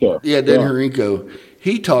 Dan Harinko. Yeah, Dan Harinko.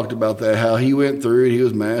 He talked about that, how he went through it. He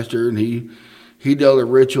was master, and he dealt a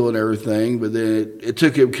ritual and everything. But then it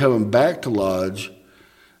took him coming back to lodge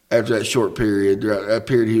after that short period, that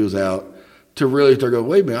period he was out, to really start going,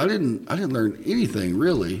 wait a minute, I didn't learn anything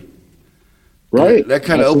really. Right. That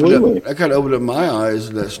kind of opened up my eyes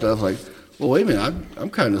to that stuff. Like, well, wait a minute, I'm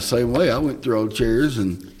kind of the same way. I went through all the chairs,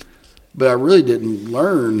 but I really didn't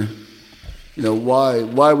learn,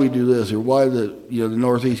 why we do this, or why the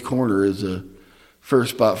northeast corner is the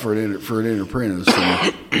first spot for an apprentice.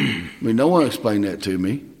 I mean, no one explained that to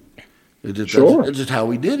me. It's just how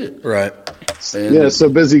we did it. Right. And, so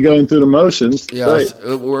busy going through the motions. Yeah, right.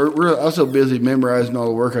 I was so busy memorizing all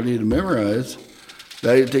the work I needed to memorize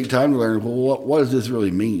that I didn't take time to learn, well, what does this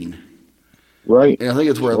really mean? Right. And I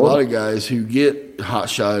think it's where a lot of guys who get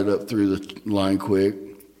hot-shotted up through the line quick,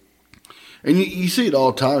 and you see it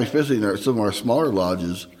all the time, especially in some of our smaller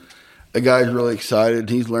lodges. A guy's really excited,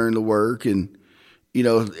 he's learned the work, and, in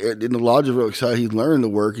the lodge is really excited, he's learned the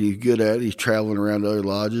work, and he's good at it, he's traveling around to other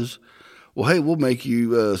lodges. Well, hey, we'll make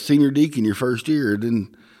you senior deacon your first year.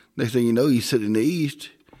 Then next thing you know, he's sitting in the East.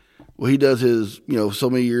 Well, he does his, so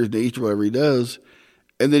many years in the East or whatever he does.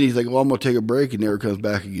 And then he's like, well, I'm going to take a break, and never comes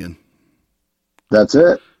back again. That's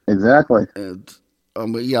it. Exactly. And,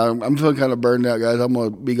 I'm feeling kind of burned out, guys. I'm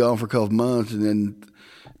going to be gone for a couple of months, and then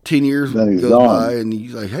 10 years goes by, and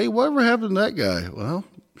he's like, hey, whatever happened to that guy? Well,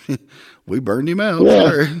 we burned him out. Yeah.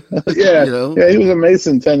 Sorry. Yeah. Yeah, he was a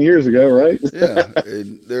Mason 10 years ago, right? Yeah.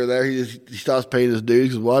 And they're there. He stops paying his dues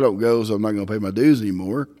because, well, I don't go, so I'm not going to pay my dues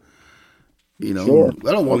anymore. Sure.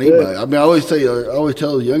 I don't want anybody. I mean, I always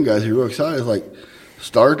tell the young guys who are real excited, it's like,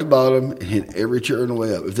 start at the bottom and hit every chair on the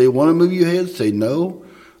way up. If they want to move you ahead, say no.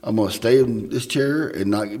 I'm going to stay in this chair and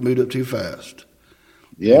not get moved up too fast.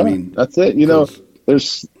 Yeah, I mean, that's it.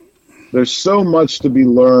 There's so much to be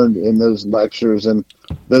learned in those lectures and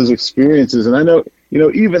those experiences. And I know,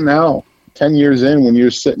 even now, 10 years in, when you're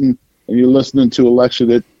sitting and you're listening to a lecture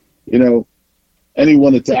that,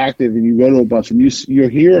 anyone that's active and you go to a bunch and you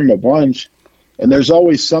hear them a bunch, and there's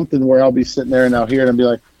always something where I'll be sitting there and I'll hear it and be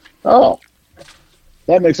like, oh,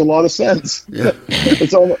 that makes a lot of sense. Yeah.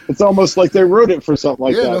 It's almost like they wrote it for something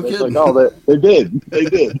like that. No it's kidding. like, oh, they did.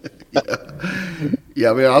 Yeah.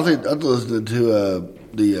 I mean, I was listening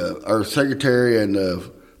to our secretary and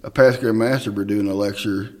a past Grand Master were doing a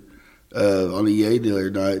lecture on EA the other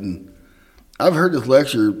night, and I've heard this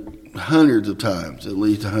lecture hundreds of times, at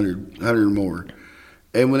least 100 or more.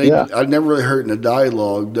 And when I'd never really heard in a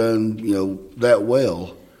dialogue done, that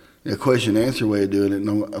well, a question and answer way of doing it.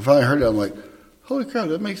 And I finally heard it, I'm like, holy cow,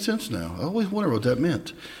 that makes sense now. I always wondered what that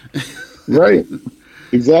meant. Right.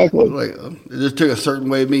 Exactly. Like, it just took a certain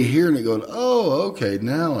way of me hearing it going, oh, okay,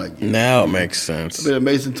 now I get it. Now it makes sense. I've been at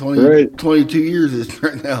Mason 22 years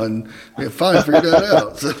right now, and I finally figured that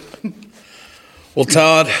out. So. Well,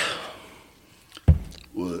 Todd,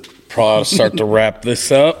 What? probably start to wrap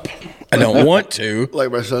this up. I don't want to.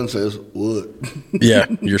 Like my son says, what? Yeah,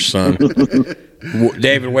 your son.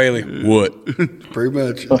 David Whaley, what? Pretty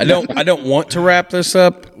much. I don't want to wrap this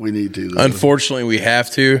up. We need to, though. Unfortunately, we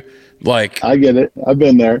have to. Like, I get it. I've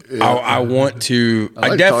been there. Yeah. I want to. I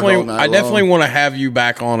I definitely want to have you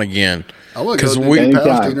back on again. I want to go to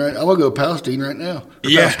Palestine right. I want to go to Palestine right now.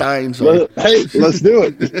 Yeah. Palestine. Sorry. Hey, let's do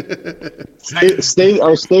it.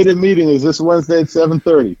 Our stated meeting is this Wednesday at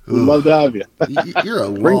 7:30. We'd love to have you. You're a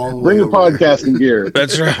long bring way the podcasting gear.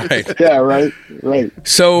 That's right. Yeah, right.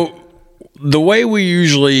 So the way we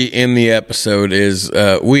usually end the episode is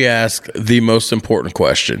we ask the most important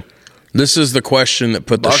question. This is the question that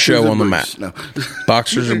put the show on the map. No.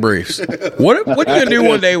 Boxers or briefs? What are you gonna do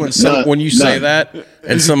one day when you say that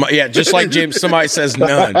and just like James, somebody says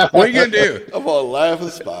none? What are you gonna do? I'm gonna laugh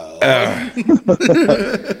and smile.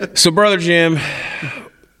 So, Brother Jim,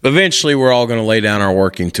 eventually we're all gonna lay down our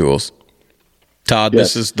working tools. Todd,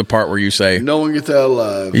 This is the part where you say no one gets out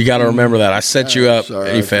alive. You got to remember that. I set you up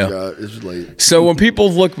and you failed. It's late. So when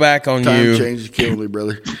people look back on Time changes kill me,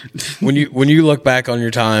 brother. when you look back on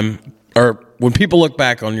your time, or when people look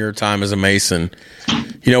back on your time as a Mason,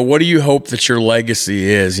 what do you hope that your legacy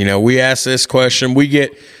is? We ask this question. We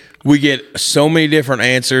get so many different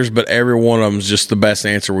answers, but every one of them is just the best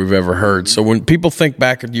answer we've ever heard. So when people think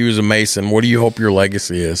back of you as a Mason, what do you hope your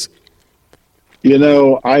legacy is?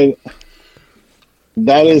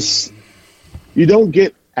 That is, you don't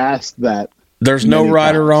get asked that. There's no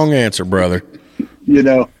right or wrong answer, brother.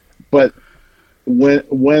 But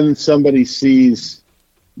when somebody sees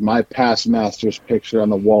my past master's picture on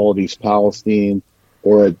the wall at East Palestine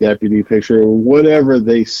or a deputy picture or whatever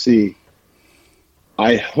they see,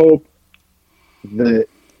 I hope that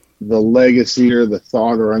the legacy or the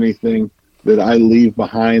thought or anything that I leave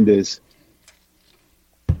behind is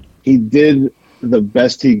he did the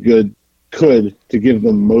best he could to give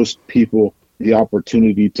the most people the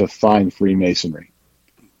opportunity to find Freemasonry.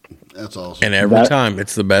 That's awesome. And every time,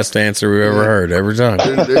 it's the best answer we've ever heard. Every time.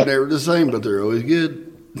 They're never the same, but they're always good.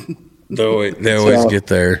 They always get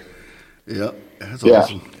there. Yep. That's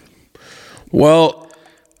awesome. Well,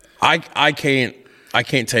 I can't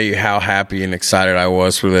tell you how happy and excited I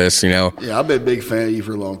was for this. Yeah, I've been a big fan of you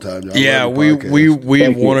for a long time. Yeah, we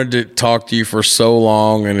wanted to talk to you for so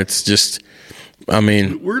long, and it's just, we're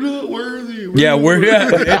not worthy.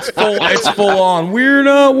 It's full on. We're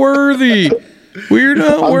not worthy. We're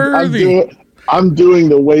not worthy. I'm doing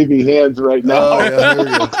the wavy hands right now. Oh, yeah, there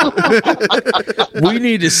you go. We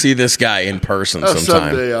need to see this guy in person sometime.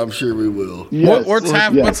 Someday, I'm sure we will. Yes,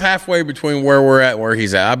 What's halfway between where we're at and where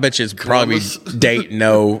he's at? I bet you it's probably Dayton.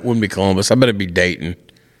 No, wouldn't be Columbus. I bet it'd be Dayton.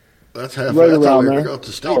 That's halfway. Right around there. Across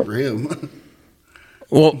the state for him.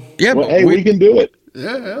 Well, yeah, but hey, we can do it.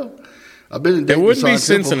 Yeah. I've been in Dayton. It wouldn't be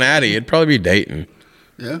Cincinnati. It'd probably be Dayton.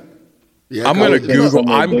 Yeah. I'm going to Google.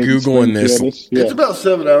 I'm Googling this. Yeah. It's about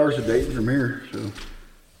 7 hours to Dayton from here. So.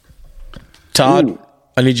 Todd,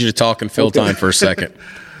 I need you to talk and fill time for a second.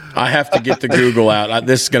 I have to get the Google out.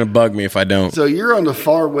 This is going to bug me if I don't. So you're on the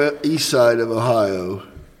far east side of Ohio.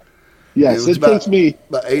 Yes, it takes me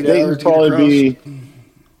about 8 Dayton hours. Probably be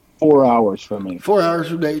 4 hours from me. 4 hours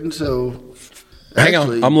from Dayton. So hang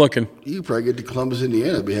on, I'm looking. You probably get to Columbus,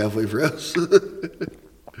 Indiana. It'd be halfway for us.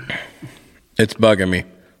 It's bugging me.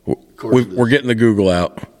 We're getting the Google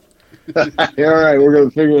out. All right, we're going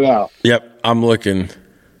to figure it out. Yep, I'm looking.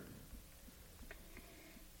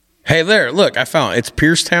 Hey, there, look, I found it. It's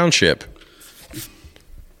Pierce Township.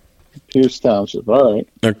 Pierce Township, all right.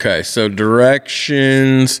 Okay, so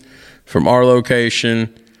directions from our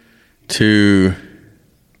location to...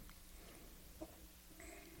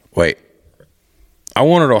 Wait. I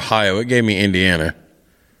wanted Ohio. It gave me Indiana.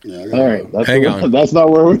 Yeah, all right, hang on. That's not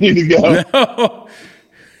where we need to go. No.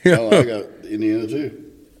 Oh, I got Indiana,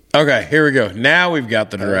 too. Okay, here we go. Now we've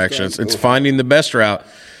got the directions. It's finding the best route.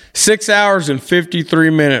 6 hours and 53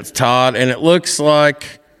 minutes, Todd, and it looks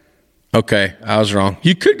like... Okay, I was wrong.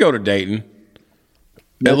 You could go to Dayton.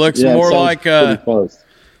 It looks more like... it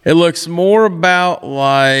looks more about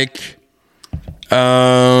like...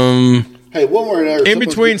 Hey, one more in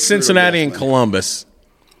between Cincinnati and Columbus.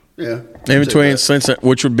 Yeah. In between Cincinnati,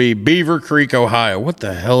 which would be Beaver Creek, Ohio. What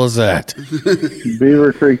the hell is that?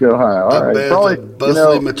 Beaver Creek, Ohio. All right. Probably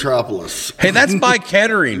bustling metropolis. Hey, that's by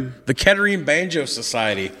Kettering, the Kettering Banjo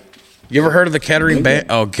Society. You ever heard of the Kettering Banjo?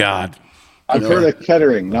 Oh, God. I've heard of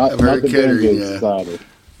Kettering, not the Banjo Society.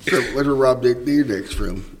 Where's Rob Deerdrick's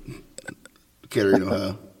from? Kettering,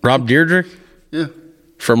 Ohio. Rob Deerdrick? Yeah.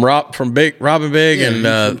 From Robin Big and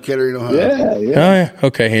from Kettering, Ohio. Yeah. Oh, yeah.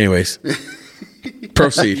 Okay. Anyways,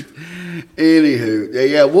 proceed.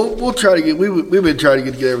 Anywho, we'll try to get. We've been trying to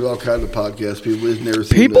get together with all kinds of podcast people. It's never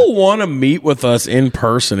people want to meet with us in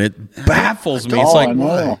person. It baffles me. It's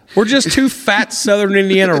like we're just two fat Southern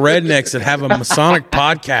Indiana rednecks that have a Masonic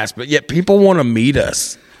podcast, but yet people want to meet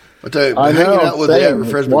us. I tell you, hanging out with the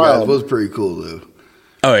refreshment guys was pretty cool, though.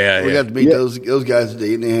 Oh, yeah, we got to meet those guys at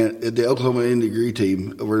the Oklahoma Indian Degree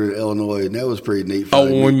team over in Illinois, and that was pretty neat.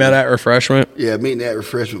 When we met at Refreshment? Yeah, meeting at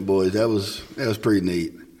Refreshment Boys. That was pretty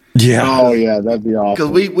neat. Yeah. Oh, yeah, that'd be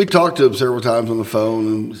awesome. Because we talked to them several times on the phone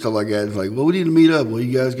and stuff like that. It's like, well, we need to meet up. Well,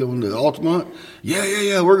 you guys going to Altamont?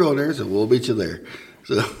 Yeah, we're going there. So we'll meet you there.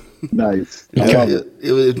 So nice.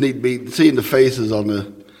 It was neat seeing the faces on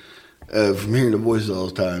from hearing the voices all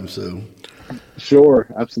the time. So. Sure,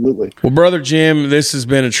 absolutely. Well, Brother Jim, this has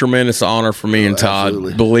been a tremendous honor for me and Todd.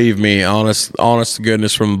 Absolutely. Believe me, honest to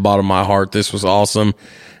goodness from the bottom of my heart, this was awesome.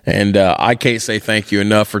 And I can't say thank you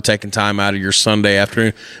enough for taking time out of your Sunday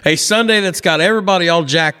afternoon. A Sunday that's got everybody all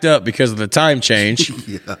jacked up because of the time change.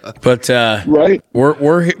 Yeah. But right,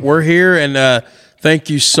 we're here, and thank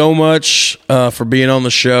you so much for being on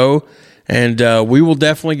the show. And we will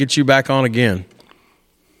definitely get you back on again.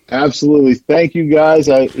 Absolutely. Thank you, guys.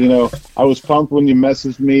 I was pumped when you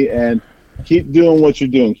messaged me, and keep doing what you're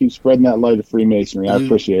doing. Keep spreading that light of Freemasonry. I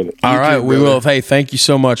appreciate it. All right, we will. Hey, thank you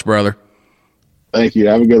so much, brother. Thank you.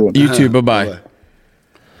 Have a good one. You too. Bye-bye. Bye-bye.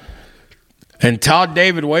 And Todd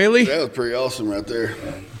David Whaley. That was pretty awesome right there.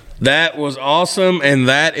 That was awesome, and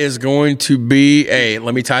that is going to be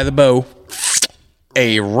let me tie the bow,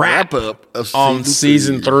 a wrap up on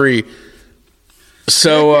season 3.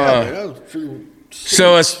 So,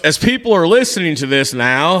 So as people are listening to this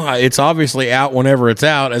now, it's obviously out whenever it's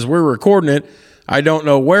out. As we're recording it, I don't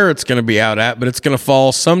know where it's going to be out at, but it's going to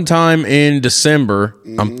fall sometime in December,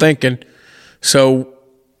 I'm thinking. So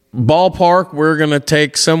ballpark, we're going to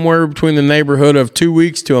take somewhere between the neighborhood of 2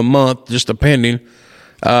 weeks to a month, just depending.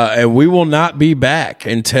 And we will not be back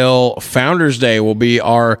until Founders Day will be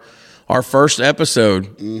our first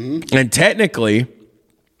episode. Mm-hmm. And technically,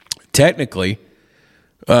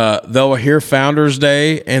 they'll hear Founders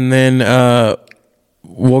Day, and then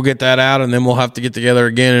we'll get that out, and then we'll have to get together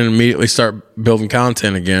again and immediately start building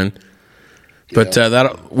content again. But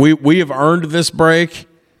we have earned this break.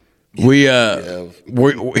 Here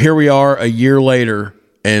we are a year later,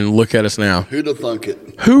 and look at us now. Who'd have thunk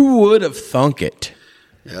it? Who would have thunk it?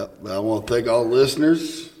 Yep. I want to thank all the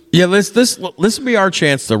listeners. Yeah, this will be our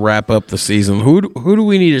chance to wrap up the season. Who do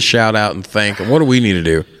we need to shout out and thank, and what do we need to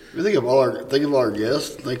do? Think of all our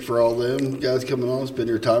guests. Thank for all them guys coming on, spend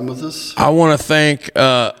your time with us. I want to thank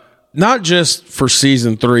not just for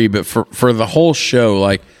season 3, but for the whole show.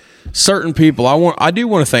 Like certain people, I do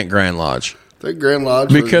want to thank Grand Lodge. Thank Grand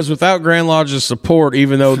Lodge because without Grand Lodge's support,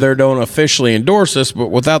 even though they don't officially endorse us, but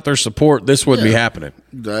without their support, this wouldn't be happening.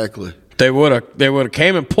 Exactly. They would have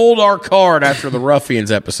came and pulled our card after the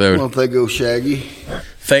Ruffians episode. I want to thank Shaggy.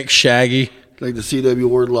 Thanks, Shaggy. Like the C.W.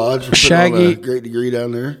 Ward Lodge. Shaggy, a great degree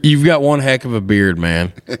down there. You've got one heck of a beard,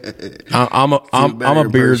 man. I'm a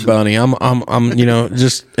beard bunny. I'm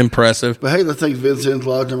just impressive. But hey, let's take Vincent's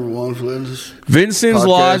Lodge #1 for Linda's. Vincent's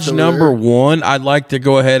Lodge #1. I'd like to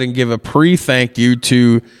go ahead and give a thank you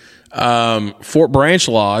to Fort Branch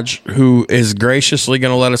Lodge, who is graciously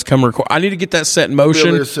going to let us come record. I need to get that set in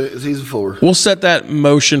motion. Season 4. We'll set that in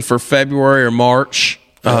motion for February or March.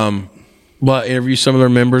 But interview some of their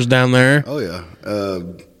members down there. Oh yeah,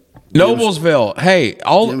 Noblesville. Hey,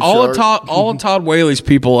 all of Todd Whaley's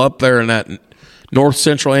people up there in that north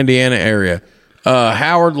central Indiana area.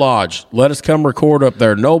 Howard Lodge, let us come record up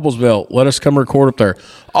there. Noblesville, let us come record up there.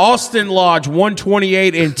 Austin Lodge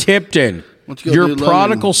 128 in Tipton. Your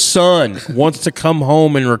prodigal son wants to come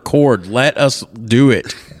home and record. Let us do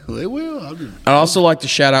it. They will. I'd also like to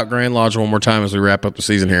shout out Grand Lodge one more time as we wrap up the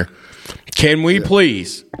season here. Can we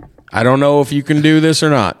please? I don't know if you can do this or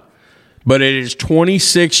not, but it is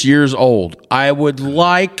 26 years old. I would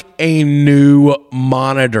like a new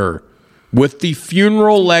monitor with the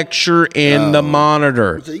funeral lecture in the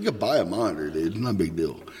monitor. So you can buy a monitor, dude. It's not a big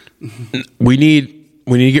deal. We need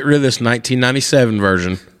to get rid of this 1997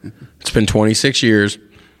 version. It's been 26 years.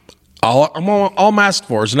 All I'm asking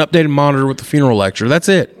for is an updated monitor with the funeral lecture. That's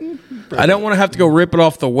it. I don't want to have to go rip it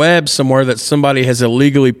off the web somewhere that somebody has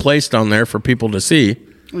illegally placed on there for people to see.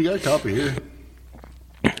 We got a copy here.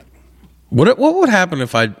 What would happen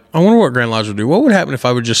if I wonder what Grand Lodge would do. What would happen if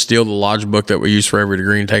I would just steal the lodge book that we use for every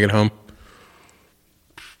degree and take it home?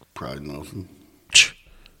 Probably nothing.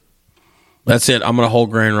 That's it. I'm going to hold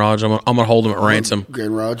Grand Lodge. I'm going to hold him at ransom.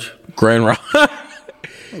 Grand Lodge. Grand Lodge.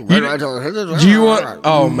 Do you want?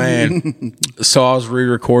 Oh man! So I was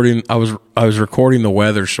re-recording. I was recording the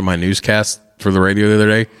weathers for my newscast for the radio the other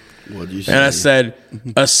day. What'd you say? And I said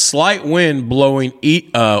a slight wind blowing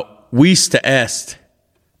west to est.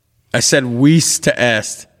 I said west to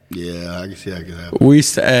est. Yeah, I can see how it could happen.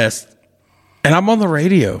 West to est, and I'm on the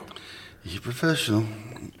radio. You're professional.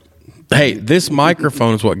 Hey, this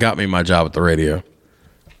microphone is what got me my job at the radio.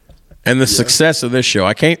 And the success of this show,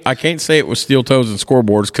 I can't say it was steel toes and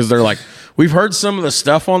scoreboards because they're like, we've heard some of the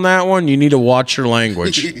stuff on that one. You need to watch your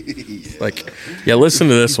language. Listen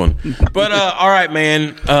to this one. But all right,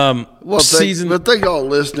 man. But thank all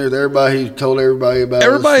listeners, everybody who told everybody about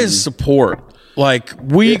everybody's support. Like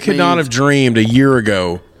we could not have dreamed a year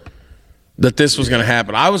ago that this was going to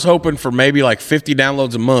happen. I was hoping for maybe like 50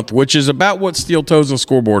 downloads a month, which is about what steel toes and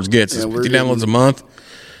scoreboards gets. Is 50 downloads a month.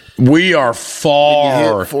 We are far.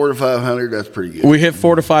 You hit 400 to 500. That's pretty good. We hit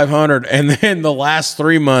 400 to 500, and then the last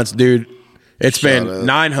 3 months, dude, it's been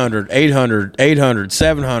 900, 800,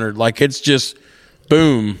 700. Like it's just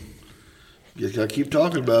boom. You just gotta keep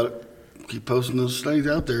talking about it. Keep posting those things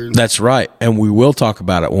out there. That's right, and we will talk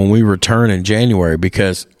about it when we return in January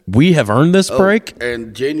because we have earned this break.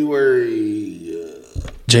 And January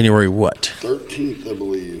what? 13th, I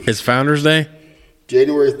believe. It's Founders Day.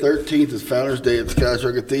 January 13th is Founders Day at the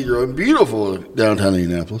Skystar Cathedral in beautiful downtown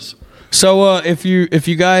Indianapolis. So if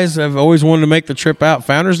you guys have always wanted to make the trip out,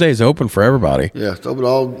 Founders Day is open for everybody. Yeah, it's open to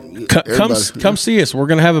all. Come see us. We're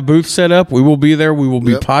going to have a booth set up. We will be there. We will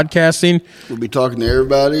be podcasting. We'll be talking to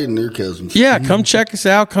everybody and their cousins. Yeah, come check us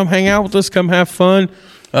out. Come hang out with us. Come have fun.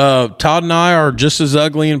 Todd and I are just as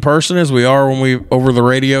ugly in person as we are when we over the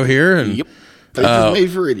radio here. And yep. Face is made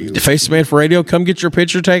for radio. Face is made for radio. Come get your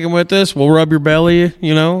picture taken with us. We'll rub your belly,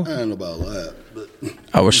 you know. I don't know about that. But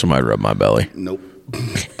I wish somebody rubbed my belly. Nope.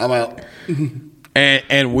 I'm out.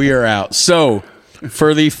 and we are out. So,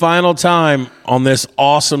 for the final time on this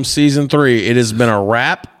awesome Season 3, it has been a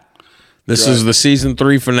wrap. This is the Season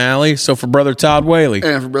 3 finale. So, for Brother Todd Whaley.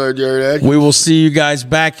 And for Brother Jared, we will see you guys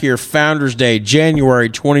back here Founders Day, January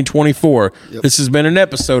 2024. Yep. This has been an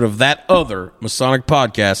episode of That Other Masonic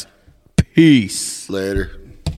Podcast. Peace. Later.